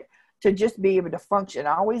Zyrtec to just be able to function.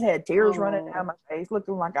 I always had tears running down my face,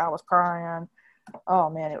 looking like I was crying. Oh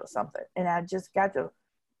man, it was something. And I just got to,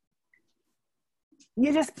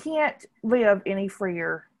 you just can't live any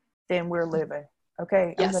freer than we're living.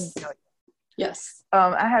 Okay. Yes. I'm going to tell you. Yes.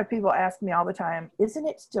 I have people ask me all the time, isn't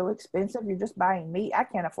it still expensive? You're just buying meat. I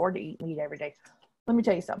can't afford to eat meat every day. Let me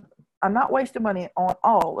tell you something. I'm not wasting money on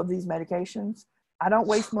all of these medications. I don't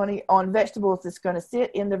waste money on vegetables that's going to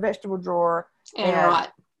sit in the vegetable drawer and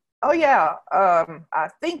rot. Oh yeah. I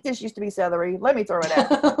think this used to be celery. Let me throw it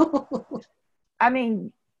out. I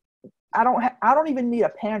mean, I don't even need a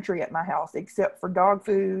pantry at my house except for dog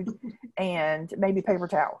food and maybe paper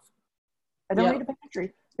towels. I don't need a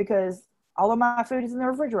pantry because all of my food is in the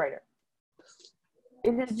refrigerator.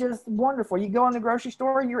 It is just wonderful. You go in the grocery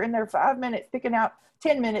store, you're in there 5 minutes, picking out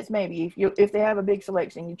 10 minutes maybe if they have a big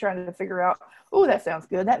selection. You're trying to figure out, oh, that sounds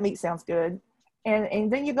good. That meat sounds good.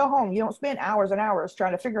 And then you go home. You don't spend hours and hours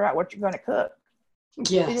trying to figure out what you're going to cook.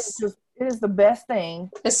 Yes. It is the best thing.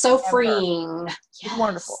 It's so freeing. Yes. It's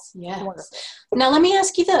wonderful. Yes. It's wonderful. Now, let me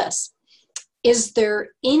ask you this. Is there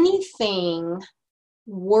anything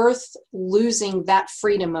worth losing that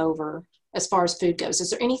freedom over as far as food goes? Is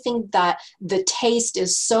there anything that the taste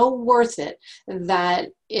is so worth it that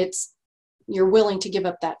you're willing to give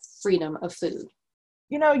up that freedom of food?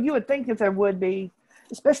 You know, you would think that there would be,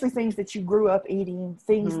 especially things that you grew up eating,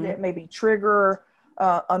 things Mm-hmm. that maybe trigger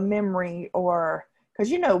a memory, or because,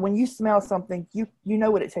 you know, when you smell something, you know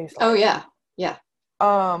what it tastes like. Oh yeah. Yeah.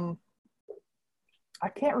 I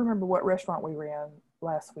can't remember what restaurant we were in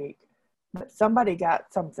last week, but somebody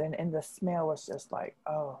got something and the smell was just like,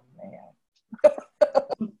 oh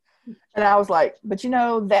man. And I was like, but you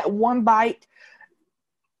know, that one bite,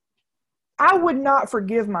 I would not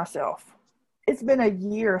forgive myself. It's been a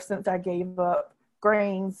year since I gave up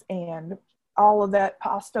grains and all of that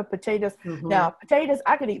pasta, potatoes. Mm-hmm. Now, potatoes,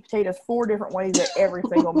 I could eat potatoes 4 different ways at every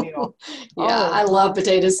single meal. Yeah, I love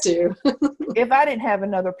potatoes too. If I didn't have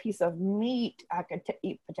another piece of meat, I could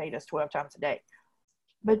eat potatoes 12 times a day.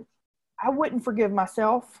 But I wouldn't forgive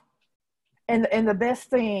myself. And the best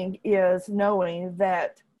thing is knowing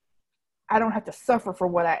that I don't have to suffer for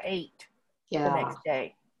what I ate the next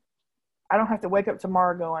day. I don't have to wake up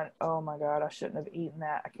tomorrow going, oh my God, I shouldn't have eaten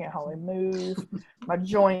that. I can't hardly move. My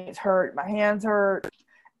joints hurt. My hands hurt.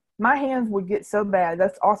 My hands would get so bad.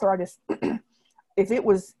 That's arthritis. If it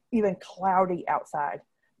was even cloudy outside,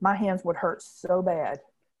 my hands would hurt so bad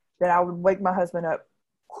that I would wake my husband up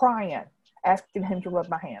crying, asking him to rub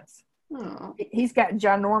my hands. He's got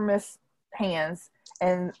ginormous hands,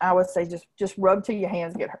 and I would say, just rub till your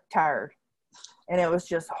hands get tired. And it was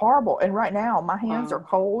just horrible. And right now, my hands are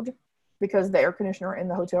cold because the air conditioner in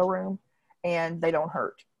the hotel room, and they don't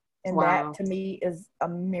hurt. And that to me is a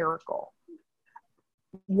miracle.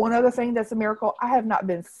 One other thing that's a miracle, I have not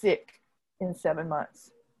been sick in 7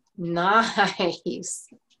 months. Nice.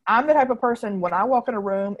 I'm the type of person, when I walk in a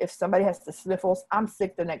room, if somebody has the sniffles, I'm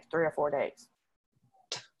sick the next 3 or 4 days.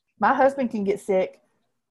 My husband can get sick,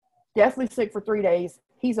 definitely sick for 3 days.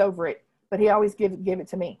 He's over it, but he always give it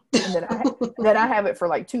to me. And then I have it for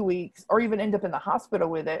like 2 weeks, or even end up in the hospital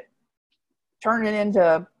with it, turn it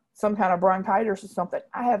into some kind of bronchitis or something.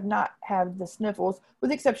 I have not had the sniffles,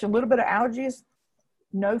 with the exception of a little bit of allergies,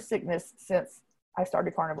 no sickness since I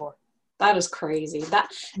started carnivore. That is crazy.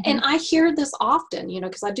 And I hear this often, you know,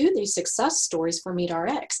 because I do these success stories for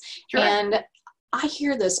MeatRx. Sure. And I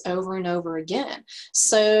hear this over and over again.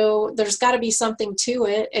 So there's got to be something to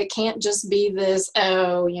it. It can't just be this,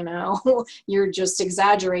 oh, you know, you're just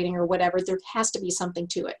exaggerating or whatever. There has to be something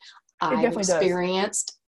to it. I've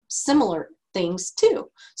experienced similar things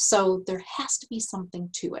too. So there has to be something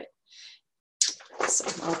to it. So,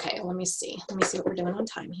 okay, let me see what we're doing on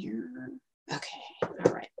time here. Okay,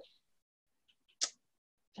 all right.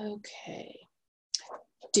 Okay.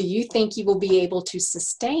 Do you think you will be able to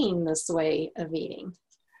sustain this way of eating?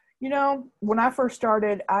 You know, when I first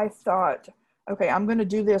started, I thought, okay, I'm going to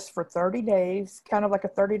do this for 30 days, kind of like a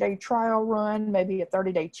 30-day trial run, maybe a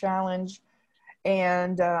 30-day challenge.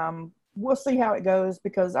 And we'll see how it goes,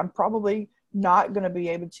 because I'm probably not going to be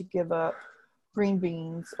able to give up green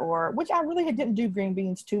beans, which I really didn't do green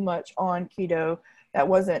beans too much on keto. That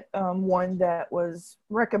wasn't one that was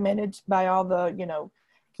recommended by all the, you know,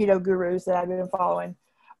 keto gurus that I've been following.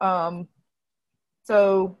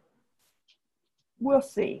 So we'll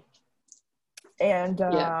see. And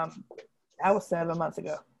that was 7 months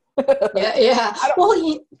ago. Yeah.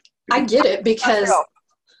 Well, I get it, because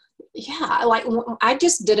like I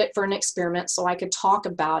just did it for an experiment so I could talk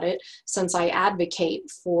about it, since I advocate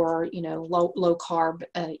for, you know, low carb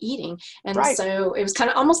eating. And so it was kind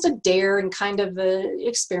of almost a dare and kind of a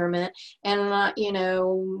experiment. And, you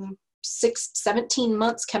know, 17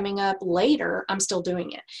 months coming up later, I'm still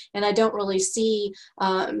doing it. And I don't really see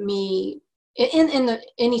me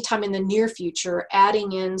anytime in the near future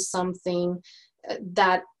adding in something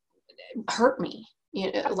that hurt me.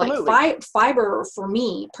 You know, absolutely. Like fiber for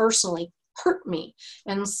me personally hurt me.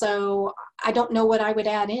 And so I don't know what I would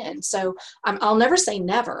add in. So I'll never say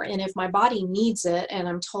never. And if my body needs it and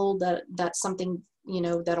I'm told that that's something, you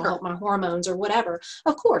know, that'll help my hormones or whatever,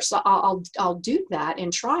 of course I'll do that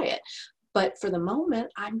and try it. But for the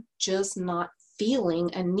moment, I'm just not feeling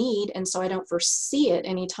a need. And so I don't foresee it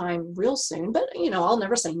anytime real soon. But, you know, I'll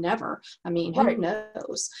never say never. I mean, who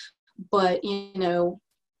knows? But, you know,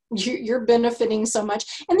 you're benefiting so much.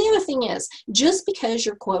 And the other thing is, just because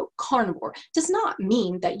you're, quote, carnivore does not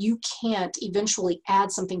mean that you can't eventually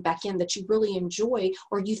add something back in that you really enjoy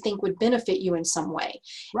or you think would benefit you in some way.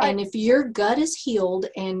 Right. And if your gut is healed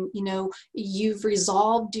and, you know, you've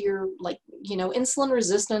resolved your, like, you know, insulin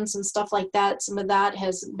resistance and stuff like that, some of that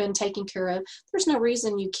has been taken care of, there's no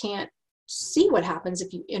reason you can't see what happens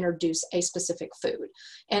if you introduce a specific food.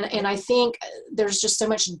 And I think there's just so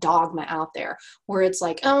much dogma out there where it's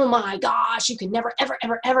like, oh my gosh, you can never, ever,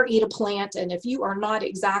 ever, ever eat a plant. And if you are not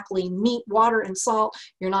exactly meat, water, and salt,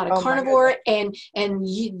 you're not a carnivore, and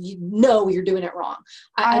you know you're doing it wrong.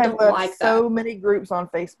 I don't like that. So many groups on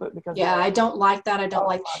Facebook because I don't like that. I don't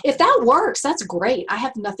like if that works, that's great. I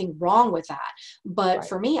have nothing wrong with that. But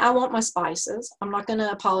for me, I want my spices. I'm not going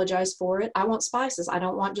to apologize for it. I want spices. I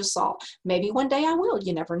don't want just salt. Maybe one day I will.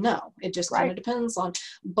 You never know. It just kind of depends on.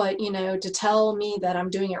 But to tell me that I'm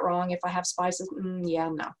doing it wrong if I have spices,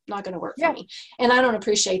 no, not going to work for me. And I don't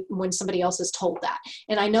appreciate when somebody else is told that.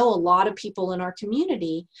 And I know a lot of people in our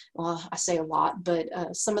community. Well, I say a lot, but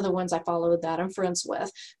some of the ones I follow that I'm friends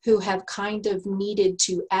with who have kind of needed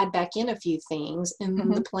to add back in a few things in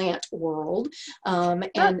the plant world,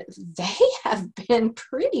 and they have been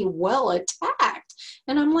pretty well attacked.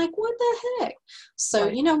 And I'm like, what the heck? So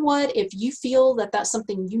you know what? If you feel that that's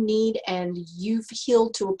something you need and you've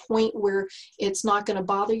healed to a point where it's not going to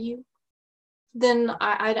bother you, then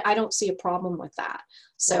I don't see a problem with that.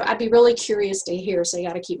 So I'd be really curious to hear. So you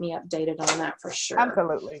got to keep me updated on that for sure.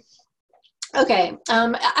 Absolutely. Okay.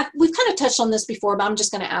 We've kind of touched on this before, but I'm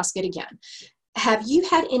just going to ask it again. Have you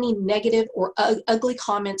had any negative or ugly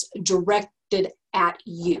comments directed at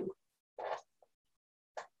you?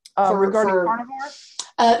 Regarding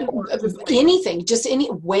carnivore? Anything, just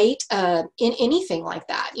any weight, in anything like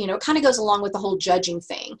that. It kind of goes along with the whole judging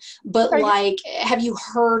thing. But like, have you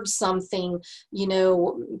heard something,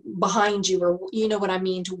 behind you, or you know what I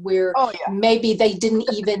mean, to where maybe they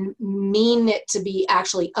didn't even mean it to be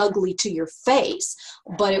actually ugly to your face,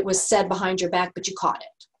 but it was said behind your back, but you caught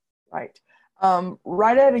it. Right.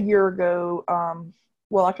 Right at a year ago,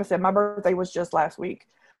 well, like I said, my birthday was just last week.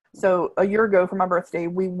 So a year ago for my birthday,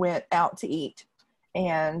 we went out to eat,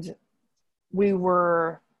 and we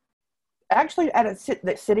were actually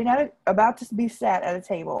sitting about to be sat at a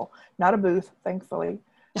table, not a booth, thankfully.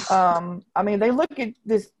 I mean, they look at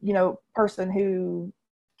this, person who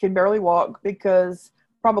can barely walk because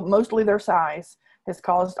probably mostly their size has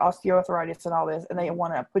caused osteoarthritis and all this, and they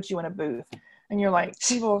want to put you in a booth. And you're like,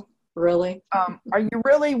 people, really? Are you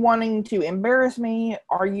really wanting to embarrass me?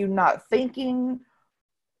 Are you not thinking?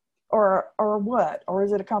 Or what? Or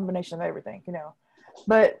is it a combination of everything,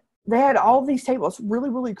 But they had all these tables really,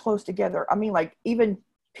 really close together. I mean, like, even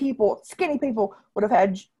skinny people would have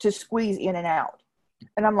had to squeeze in and out.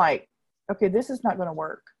 And I'm like, okay, this is not going to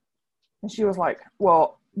work. And she was like,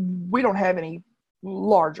 well, we don't have any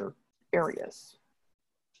larger areas.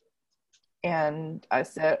 And I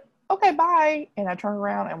said, okay, bye. And I turned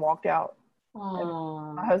around and walked out.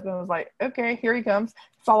 And my husband was like, okay, here he comes.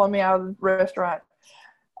 Follow me out of the restaurant.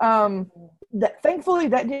 Thankfully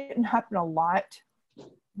that didn't happen a lot,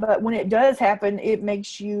 but when it does happen, it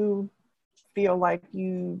makes you feel like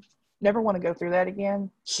you never want to go through that again.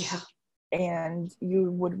 Yeah. And you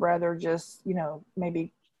would rather just,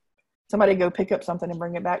 maybe somebody go pick up something and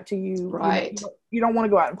bring it back to you. Right. You don't want to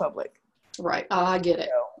go out in public. Right. I get it.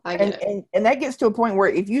 I get it. And that gets to a point where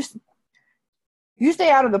if you stay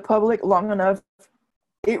out of the public long enough,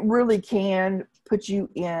 it really can put you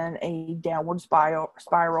in a downward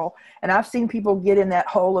spiral. And I've seen people get in that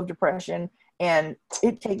hole of depression, and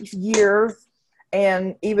it takes years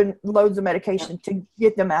and even loads of medication to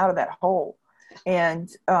get them out of that hole.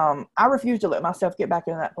 And I refuse to let myself get back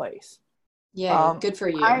into that place. Yeah, good for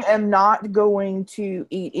you. I am not going to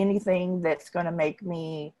eat anything that's going to make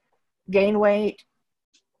me gain weight,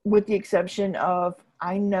 with the exception of,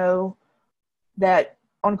 I know that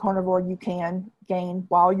on carnivore you can gain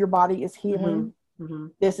while your body is healing. Mm-hmm.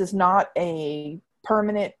 This is not a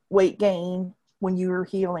permanent weight gain when you're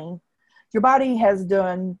healing. Your body has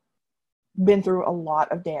been through a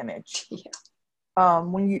lot of damage. Yeah.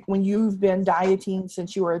 When you've been dieting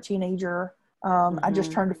since you were a teenager, I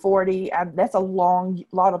just turned 40. That's a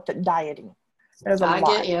lot of dieting. I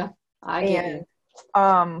get you. I get you.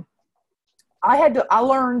 I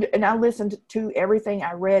learned and I listened to everything.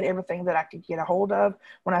 I read everything that I could get a hold of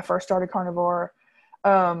when I first started carnivore,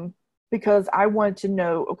 because I wanted to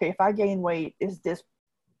know, okay, if I gain weight, is this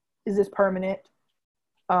permanent?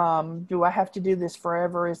 Do I have to do this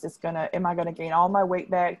forever? Am I gonna gain all my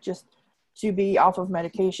weight back just to be off of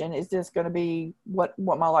medication? Is this gonna be what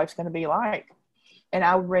my life's gonna be like? And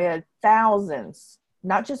I read thousands,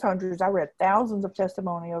 not just hundreds, I read thousands of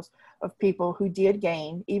testimonials of people who did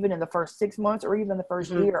gain, even in the first 6 months or even the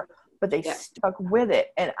first year, but they stuck with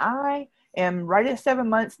it. And I am right at 7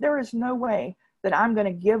 months. There is no way that I'm going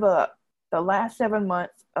to give up the last 7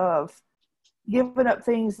 months of giving up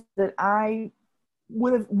things that I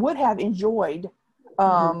would have enjoyed,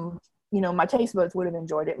 my taste buds would have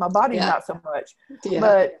enjoyed it. My body, Yeah. not so much. Yeah.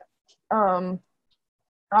 But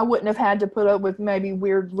I wouldn't have had to put up with maybe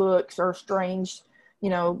weird looks or strange,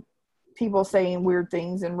 people saying weird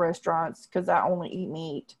things in restaurants because I only eat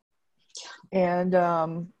meat. And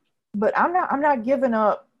but I'm not giving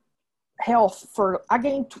up health I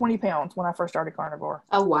gained 20 pounds when I first started carnivore.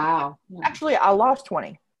 Oh, wow. Yeah. Actually, I lost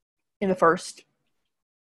 20 in the first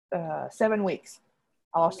 7 weeks.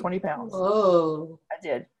 I lost 20 pounds. Whoa. I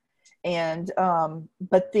did. And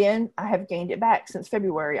but then I have gained it back since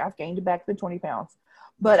February. I've gained back the 20 pounds.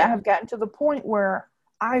 But I have gotten to the point where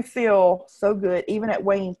I feel so good, even at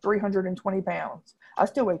weighing 320 pounds. I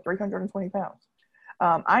still weigh 320 pounds.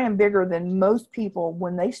 I am bigger than most people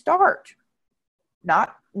when they start.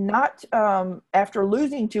 Not after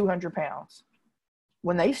losing 200 pounds.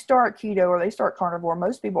 When they start keto or they start carnivore,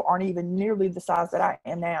 most people aren't even nearly the size that I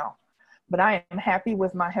am now. But I am happy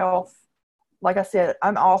with my health. Like I said,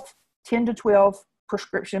 I'm off 10 to 12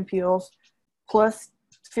 prescription pills plus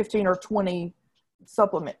 15 or 20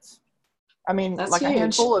 supplements. I mean, That's like huge. A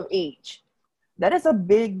handful of each. That is a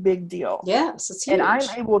big, big deal. Yes, it's huge. And I'm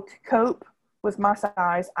able to cope with my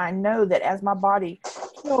size. I know that as my body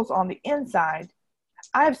heals on the inside,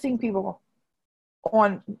 I've seen people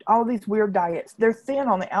on all these weird diets. They're thin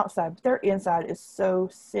on the outside, but their inside is so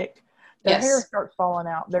sick. Their hair starts falling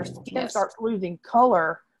out. Their skin starts losing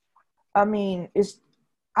color. I mean,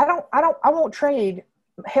 I won't trade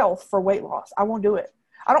health for weight loss. I won't do it.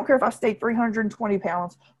 I don't care if I stay 320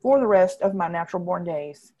 pounds for the rest of my natural born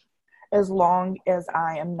days, as long as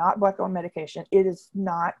I am not back on medication. It is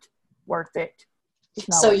not worth it.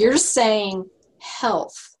 So you're saying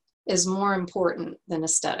health is more important than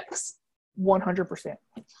aesthetics? 100%.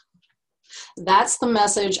 That's the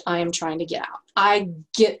message I am trying to get out. I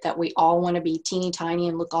get that we all want to be teeny tiny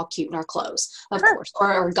and look all cute in our clothes, of course,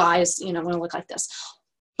 or guys, want to look like this.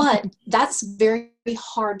 But that's very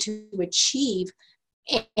hard to achieve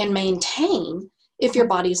and maintain if your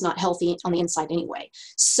body is not healthy on the inside anyway.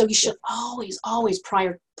 So you should always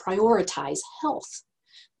prioritize health.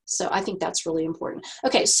 So I think that's really important.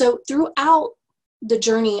 Okay, so throughout the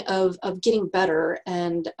journey of getting better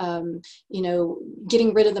and,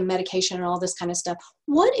 getting rid of the medication and all this kind of stuff,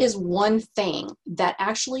 what is one thing that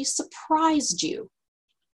actually surprised you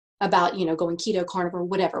about, going keto, carnivore,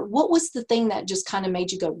 whatever? What was the thing that just kind of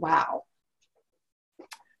made you go, wow?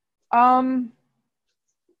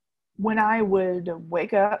 When I would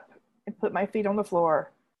wake up and put my feet on the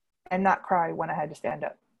floor and not cry when I had to stand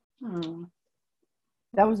up.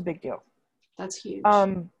 That was a big deal. That's huge.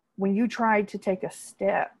 When you try to take a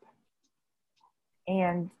step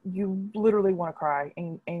and you literally want to cry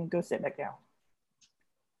and go sit back down,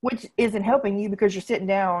 which isn't helping you because you're sitting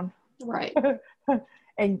down. Right.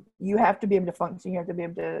 And you have to be able to function. You have to be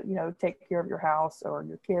able to, take care of your house or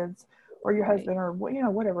your kids or your husband or,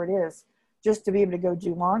 whatever it is, just to be able to go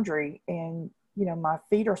do laundry. And, my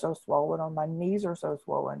feet are so swollen or my knees are so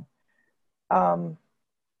swollen.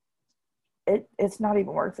 It's not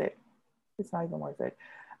even worth it. It's not even worth it.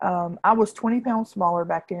 I was 20 pounds smaller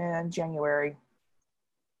back in January.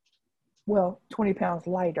 Well, 20 pounds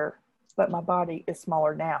lighter, but my body is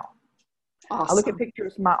smaller now. Awesome. I look at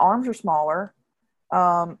pictures, my arms are smaller.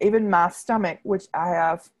 Even my stomach, which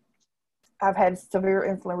I've had severe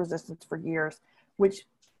insulin resistance for years, which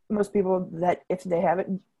most people that if they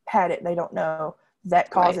haven't had it, they don't know that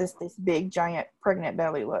causes this big, giant, pregnant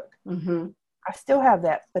belly look. Mm-hmm. I still have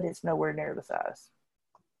that, but it's nowhere near the size.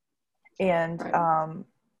 And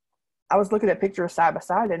I was looking at pictures side by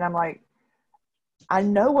side, and I'm like, I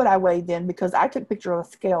know what I weighed then because I took a picture of a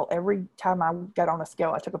scale. Every time I got on a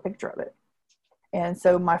scale, I took a picture of it. And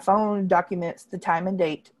so my phone documents the time and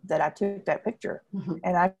date that I took that picture. Mm-hmm.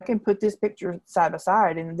 And I can put this picture side by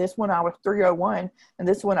side. And this one I was 301, and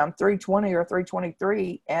this one I'm 320 or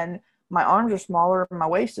 323. And my arms are smaller, my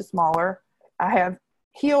waist is smaller. I have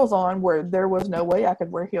heels on where there was no way I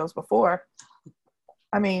could wear heels before.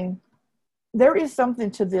 I mean, there is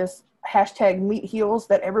something to this hashtag meat heels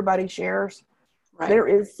that everybody shares. Right. There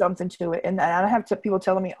is something to it. And I have people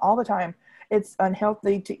telling me all the time, it's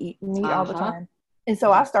unhealthy to eat meat all the time. And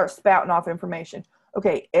so I start spouting off information.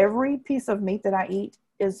 Okay, every piece of meat that I eat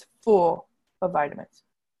is full of vitamins.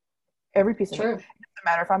 Every piece of meat. It doesn't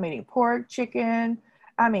matter if I'm eating pork, chicken,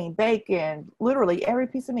 bacon, literally every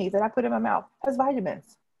piece of meat that I put in my mouth has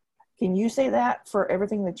vitamins. Can you say that for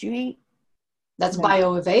everything that you eat? That's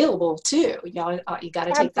bioavailable too. You got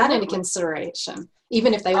to take that into consideration,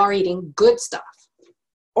 even if they are eating good stuff.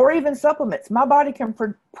 Or even supplements. My body can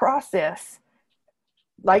process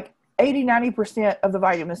like 80-90% of the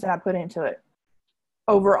vitamins that I put into it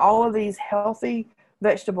over all of these healthy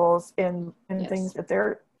vegetables and things that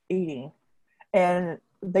they're eating. And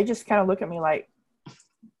they just kind of look at me like,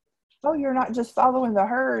 oh, you're not just following the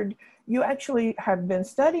herd. You actually have been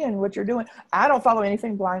studying what you're doing. I don't follow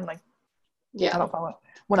anything blindly. Yeah. I don't follow it.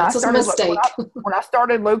 That's a mistake. When I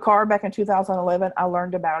started low carb back in 2011, I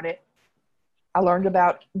learned about it. I learned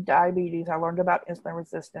about diabetes. I learned about insulin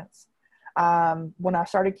resistance. When I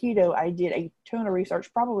started keto, I did a ton of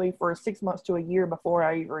research, probably for 6 months to a year before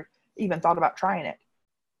I even thought about trying it.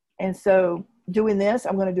 And so doing this,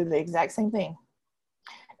 I'm going to do the exact same thing.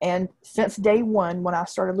 And since day one, when I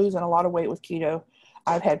started losing a lot of weight with keto,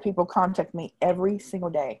 I've had people contact me every single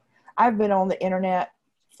day. I've been on the internet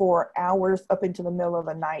for hours up into the middle of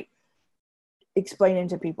the night explaining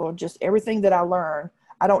to people just everything that I learned.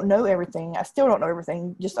 I don't know everything. I still don't know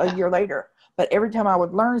everything just a year later. But every time I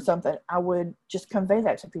would learn something, I would just convey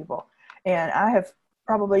that to people. And I have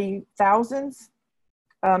probably thousands,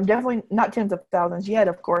 definitely not tens of thousands yet,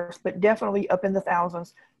 of course, but definitely up in the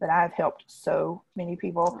thousands that I've helped so many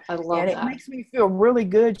people. I love and that. It makes me feel really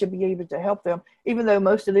good to be able to help them, even though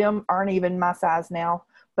most of them aren't even my size now,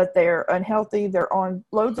 but they're unhealthy. They're on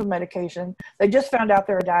loads of medication. They just found out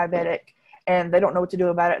they're a diabetic and they don't know what to do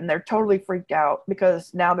about it. And they're totally freaked out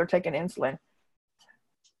because now they're taking insulin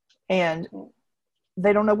and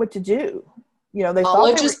they don't know what to do. You know,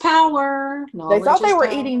 knowledge is power. They thought they were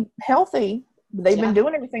eating healthy. They've been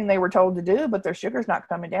doing everything they were told to do, but their sugar's not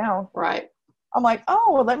coming down. Right. I'm like,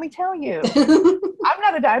 oh, well, let me tell you, I'm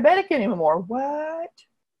not a diabetic anymore. What?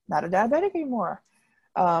 Not a diabetic anymore.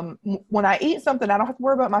 When I eat something, I don't have to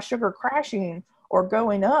worry about my sugar crashing or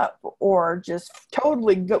going up or just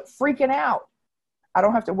totally freaking out. I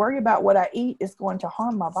don't have to worry about what I eat is going to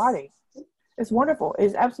harm my body. It's wonderful.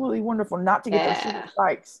 It's absolutely wonderful not to get those sugar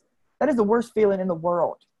spikes. That is the worst feeling in the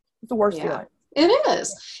world. It's the worst feeling. It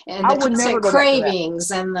is. And the constant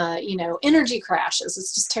cravings and the, energy crashes.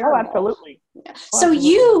 It's just terrible. Oh, absolutely. Yeah. So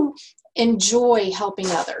you enjoy helping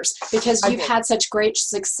others because you've had such great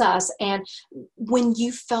success. And when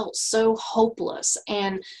you felt so hopeless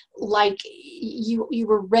and like you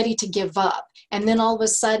were ready to give up, and then all of a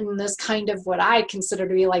sudden this kind of what I consider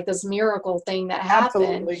to be like this miracle thing that happened.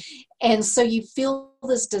 Absolutely. And so you feel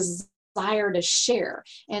this desire to share.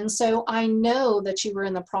 And so I know that you were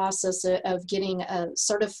in the process of getting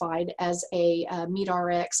certified as a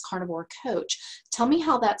MeatRx carnivore coach. Tell me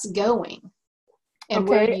how that's going and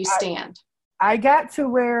where do you stand? I got to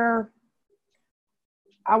where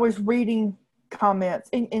I was reading comments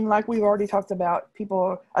and like we've already talked about,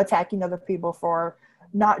 people attacking other people for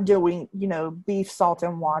not doing, beef, salt,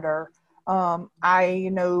 and water. I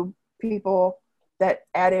know people that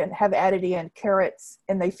have added in carrots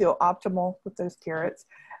and they feel optimal with those carrots.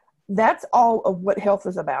 That's all of what health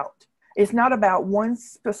is about. It's not about one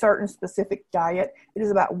certain specific diet. It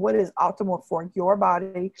is about what is optimal for your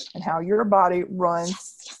body and how your body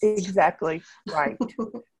runs exactly right.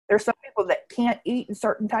 There's some people that can't eat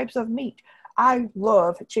certain types of meat. I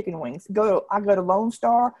love chicken wings. I go to Lone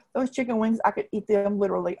Star. Those chicken wings, I could eat them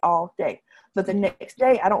literally all day. But the next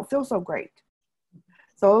day, I don't feel so great.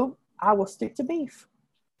 So I will stick to beef.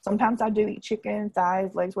 Sometimes I do eat chicken, thighs,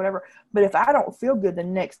 legs, whatever. But if I don't feel good the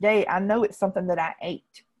next day, I know it's something that I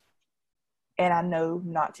ate. And I know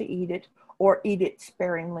not to eat it or eat it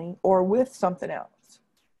sparingly or with something else.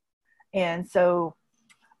 And so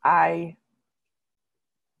I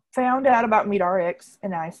found out about MeatRx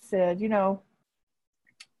and I said,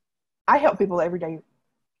 I help people every day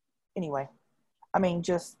anyway. I mean,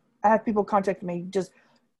 I have people contact me just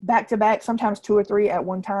back to back, sometimes 2 or 3 at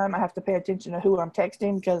one time. I have to pay attention to who I'm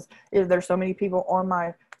texting because there's so many people on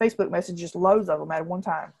my Facebook messages, loads of them at one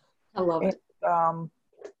time. I love it.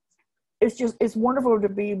 It's wonderful to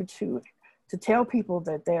be able to tell people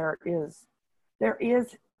that there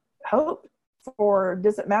is hope for,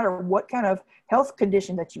 doesn't matter what kind of health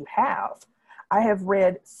condition that you have. I have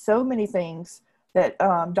read so many things that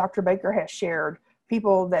Dr. Baker has shared,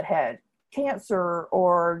 people that had cancer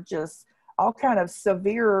or just all kind of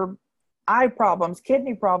severe eye problems,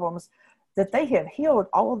 kidney problems, that they have healed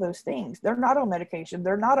all of those things. They're not on medication.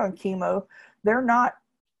 They're not on chemo. They're not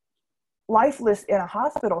lifeless in a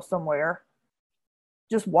hospital somewhere,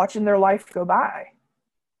 just watching their life go by.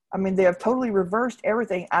 I mean, they have totally reversed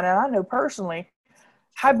everything. And I know personally,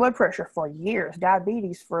 high blood pressure for years,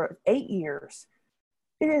 diabetes for 8 years.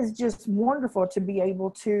 It is just wonderful to be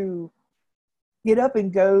able to get up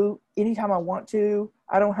and go anytime I want to.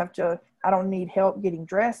 I don't need help getting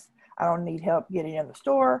dressed. I don't need help getting in the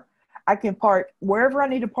store. I can park wherever I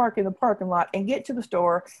need to park in the parking lot and get to the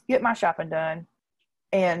store, get my shopping done,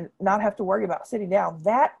 and not have to worry about sitting down.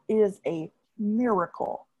 That is a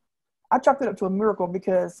miracle. I chalk it up to a miracle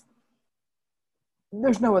because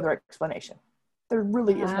there's no other explanation. There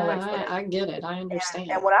really is no explanation. I get it. I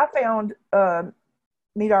understand. And when I found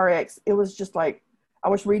MeatRx, it was just like I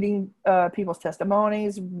was reading people's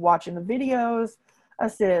testimonies, watching the videos. I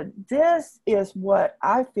said, this is what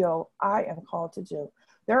I feel I am called to do.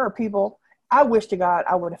 There are people, I wish to God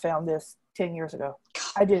I would have found this 10 years ago.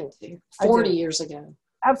 I do. 40 years ago.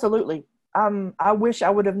 Absolutely. I wish I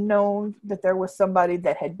would have known that there was somebody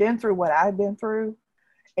that had been through what I'd been through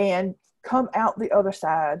and come out the other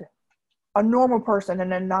side, a normal person,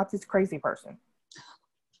 and then not this crazy person.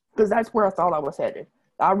 Because that's where I thought I was headed.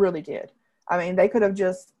 I really did. I mean, they could have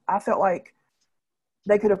just, I felt like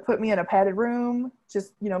they could have put me in a padded room,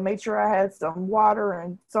 just, made sure I had some water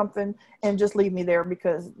and something and just leave me there,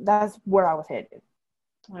 because that's where I was headed.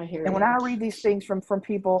 I hear and when I read these things from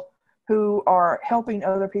people who are helping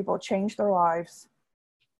other people change their lives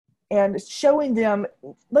and showing them,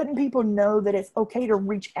 letting people know that it's okay to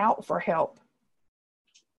reach out for help.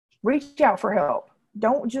 Reach out for help.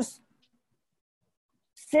 Don't just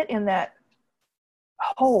sit in that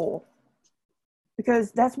hole,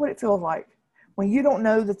 because that's what it feels like when you don't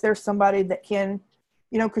know that there's somebody that can,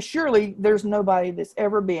 because surely there's nobody that's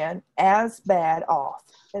ever been as bad off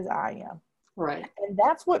as I am. Right. And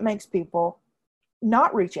that's what makes people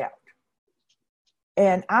not reach out.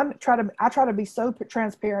 And I try to be so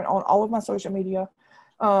transparent on all of my social media.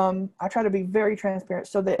 I try to be very transparent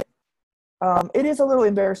so that it is a little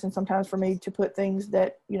embarrassing sometimes for me to put things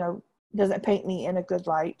that, doesn't paint me in a good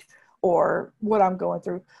light or what I'm going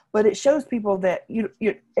through. But it shows people that you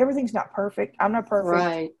everything's not perfect. I'm not perfect.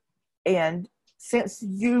 Right. And since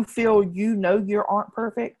you feel you aren't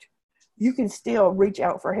perfect, you can still reach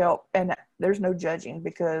out for help. And there's no judging,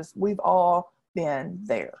 because we've all been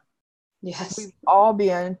there. Yes. We've all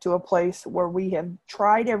been to a place where we have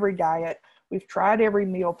tried every diet. We've tried every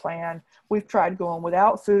meal plan. We've tried going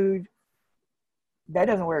without food. That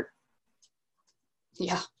doesn't work.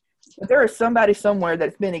 Yeah. But there is somebody somewhere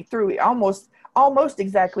that's been through almost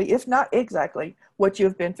exactly, if not exactly, what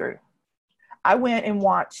you've been through. I went and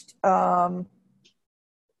watched, I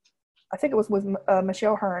think it was with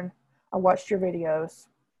Michelle Hearn. I watched your videos.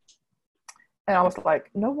 And I was like,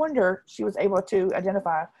 no wonder she was able to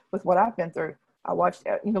identify with what I've been through. I watched,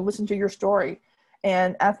 listen to your story.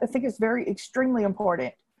 And I think it's extremely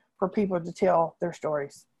important for people to tell their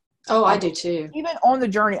stories. Oh, I do too. Even on the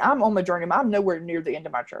journey, I'm on the journey. I'm nowhere near the end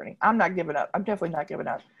of my journey. I'm not giving up. I'm definitely not giving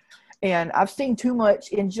up. And I've seen too much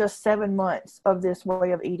in just 7 months of this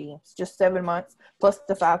way of eating. It's just 7 months plus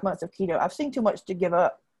the 5 months of keto. I've seen too much to give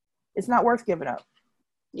up. It's not worth giving up.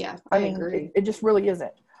 Yeah, I agree. It just really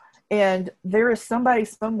isn't. And there is somebody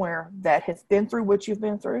somewhere that has been through what you've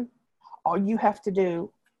been through. All you have to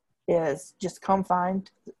do is just come find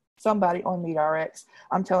somebody on MeatRx.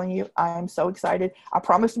 I'm telling you, I am so excited. I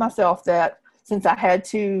promised myself that since I had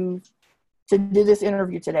to do this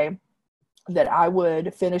interview today, that I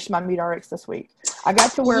would finish my MeatRx this week. I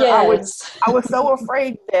got to where yes. I was so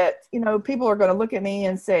afraid that, people are going to look at me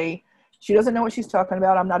and say, she doesn't know what she's talking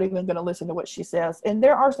about. I'm not even going to listen to what she says. And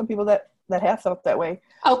there are some people that have felt that way.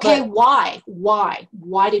 Okay. But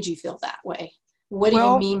why did you feel that way? What do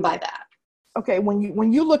you mean by that? Okay.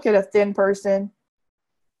 When you look at a thin person,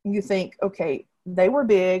 you think, okay, they were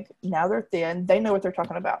big. Now they're thin. They know what they're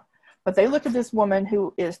talking about. But they look at this woman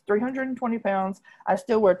who is 320 pounds. I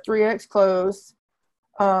still wear 3X clothes.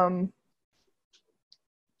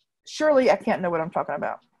 Surely I can't know what I'm talking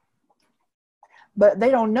about. But they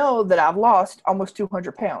don't know that I've lost almost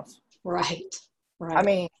 200 pounds. Right. I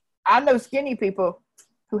mean, I know skinny people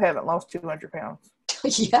who haven't lost 200 pounds.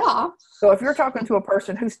 Yeah. So if you're talking to a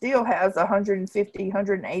person who still has 150,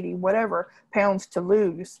 180, whatever pounds to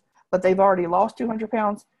lose, but they've already lost 200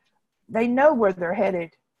 pounds, they know where they're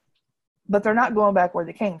headed, but they're not going back where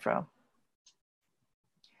they came from.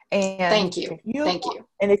 And Thank you. Thank you.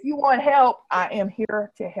 And if you want help, I am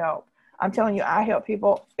here to help. I'm telling you, I help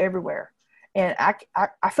people everywhere. And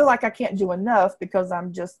I feel like I can't do enough, because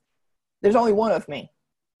there's only one of me.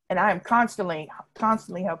 And I am constantly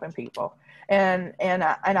helping people. And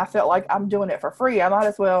I felt like I'm doing it for free. I might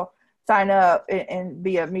as well sign up and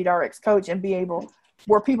be a MeatRx coach and be able,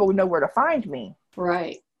 where people know where to find me.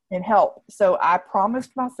 Right. And help. So I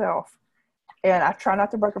promised myself, and I try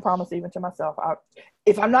not to break a promise even to myself.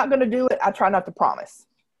 If I'm not going to do it, I try not to promise.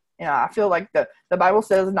 I feel like the Bible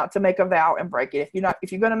says not to make a vow and break it.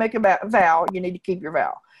 If you're going to make a vow, you need to keep your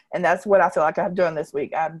vow. And that's what I feel like I've done this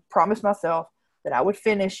week. I promised myself that I would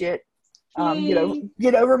finish it,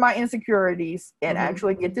 get over my insecurities and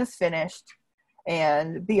actually get this finished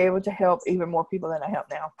and be able to help even more people than I help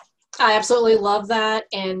now. I absolutely love that.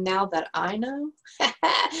 And now that I know,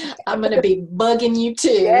 I'm going to be bugging you too.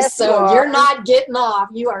 Yes, you So are. you're not getting off.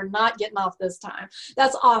 You are not getting off this time.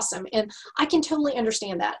 That's awesome. And I can totally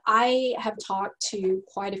understand that. I have talked to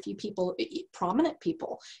quite a few people, prominent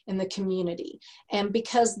people in the community, and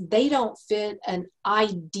because they don't fit an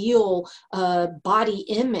ideal body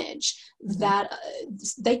image, that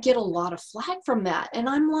they get a lot of flack from that. And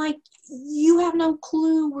I'm like, you have no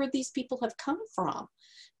clue where these people have come from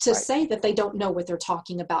to Right. say that they don't know what they're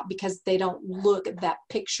talking about because they don't look at that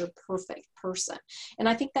picture perfect person. And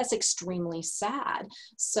I think that's extremely sad.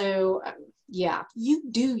 So yeah, you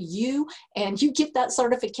do you, and you get that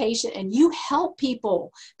certification and you help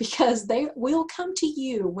people because they will come to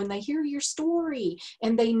you when they hear your story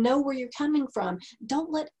and they know where you're coming from.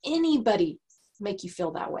 Don't let anybody make you feel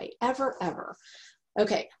that way, ever, ever.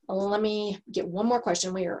 Okay, let me get one more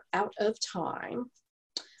question. We are out of time.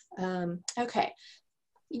 Okay.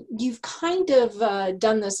 You've kind of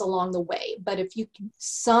done this along the way, but if you could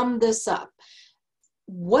sum this up,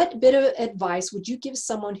 what bit of advice would you give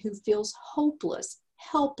someone who feels hopeless,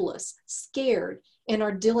 helpless, scared, and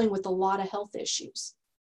are dealing with a lot of health issues?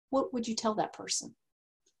 What would you tell that person?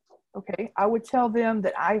 Okay, I would tell them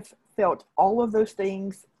that I've felt all of those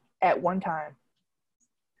things at one time.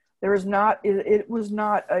 There is not, it was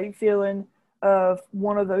not a feeling of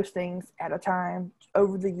one of those things at a time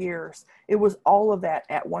over the years. It was all of that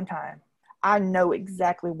at one time. I know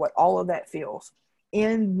exactly what all of that feels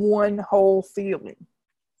in one whole feeling.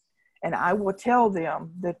 And I will tell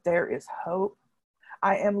them that there is hope.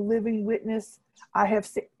 I am living witness. I have,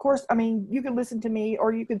 of course, I mean, you can listen to me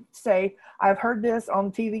or you could say, I've heard this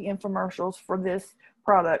on TV infomercials for this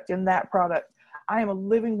product and that product. I am a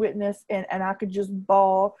living witness, and I could just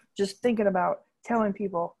bawl just thinking about telling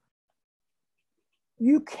people,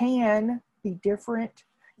 you can be different.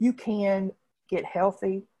 You can get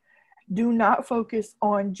healthy. Do not focus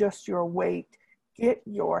on just your weight. Get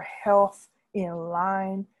your health in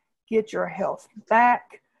line. Get your health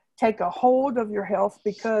back. Take a hold of your health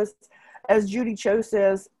because, as Judy Cho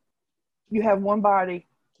says, you have one body.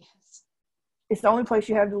 Yes. It's the only place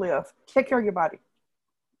you have to live. Take care of your body.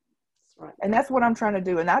 Right. And that's what I'm trying to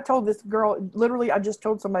do. And I told this girl, literally, I just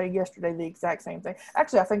told somebody yesterday the exact same thing.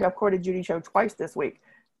 Actually, I think I've quoted Judy Cho twice this week.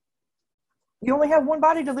 You only have one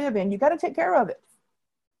body to live in. You got to take care of it.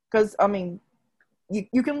 Because, I mean,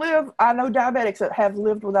 you can live. I know diabetics that have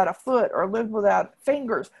lived without a foot or lived without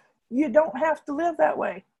fingers. You don't have to live that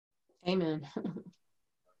way. Amen.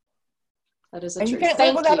 That is a And you truth. can't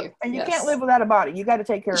Thank live without you. and you Yes. can't live without a body. You got to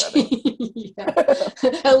take care of it.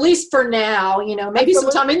 Yeah. At least for now, you know, maybe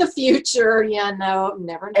Absolutely. sometime in the future. Yeah, no,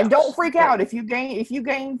 never know. And don't freak But out if you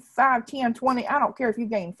gain 5, 10, 20. I don't care if you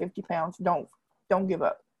gain 50 pounds. Don't give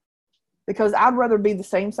up. Because I'd rather be the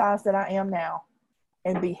same size that I am now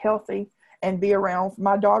and be healthy and be around.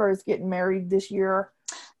 My daughter is getting married this year.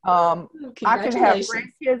 I could have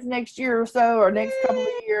grandkids next year or so, or next couple of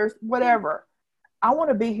years, whatever. I want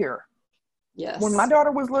to be here. Yes. When my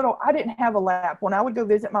daughter was little, I didn't have a lap. When I would go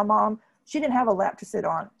visit my mom, she didn't have a lap to sit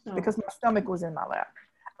on because my stomach was in my lap.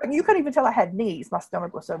 You couldn't even tell I had knees. My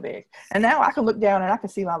stomach was so big. And now I can look down and I can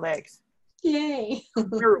see my legs. Yay.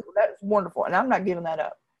 That's wonderful. And I'm not giving that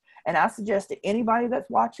up. And I suggest to anybody that's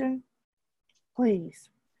watching, please,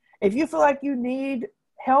 if you feel like you need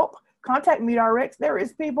help, contact MeetRx. There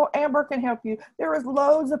is people. Amber can help you. There is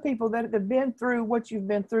loads of people that have been through what you've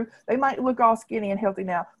been through. They might look all skinny and healthy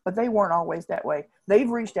now, but they weren't always that way. They've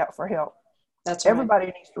reached out for help. That's right. Everybody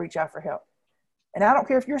needs to reach out for help. And I don't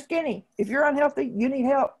care if you're skinny. If you're unhealthy, you need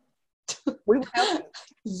help. We will help you.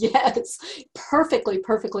 Yes,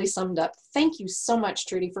 perfectly summed up. Thank you so much,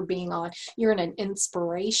 Trudy, for being on. You're an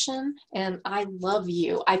inspiration, and I love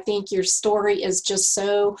you. I think your story is just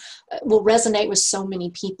so, will resonate with so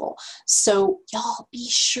many people. So y'all be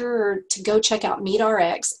sure to go check out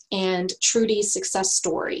MeetRx and Trudy's success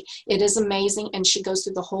story. It is amazing, and she goes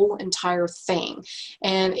through the whole entire thing.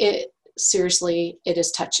 And seriously, it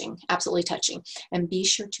is touching, absolutely touching. And be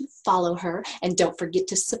sure to follow her, and don't forget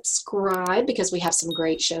to subscribe because we have some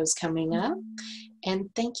great shows coming up.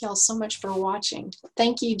 And thank y'all so much for watching.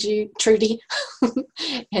 Thank you, Trudy.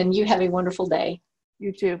 And you have a wonderful day.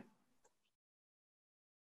 You too.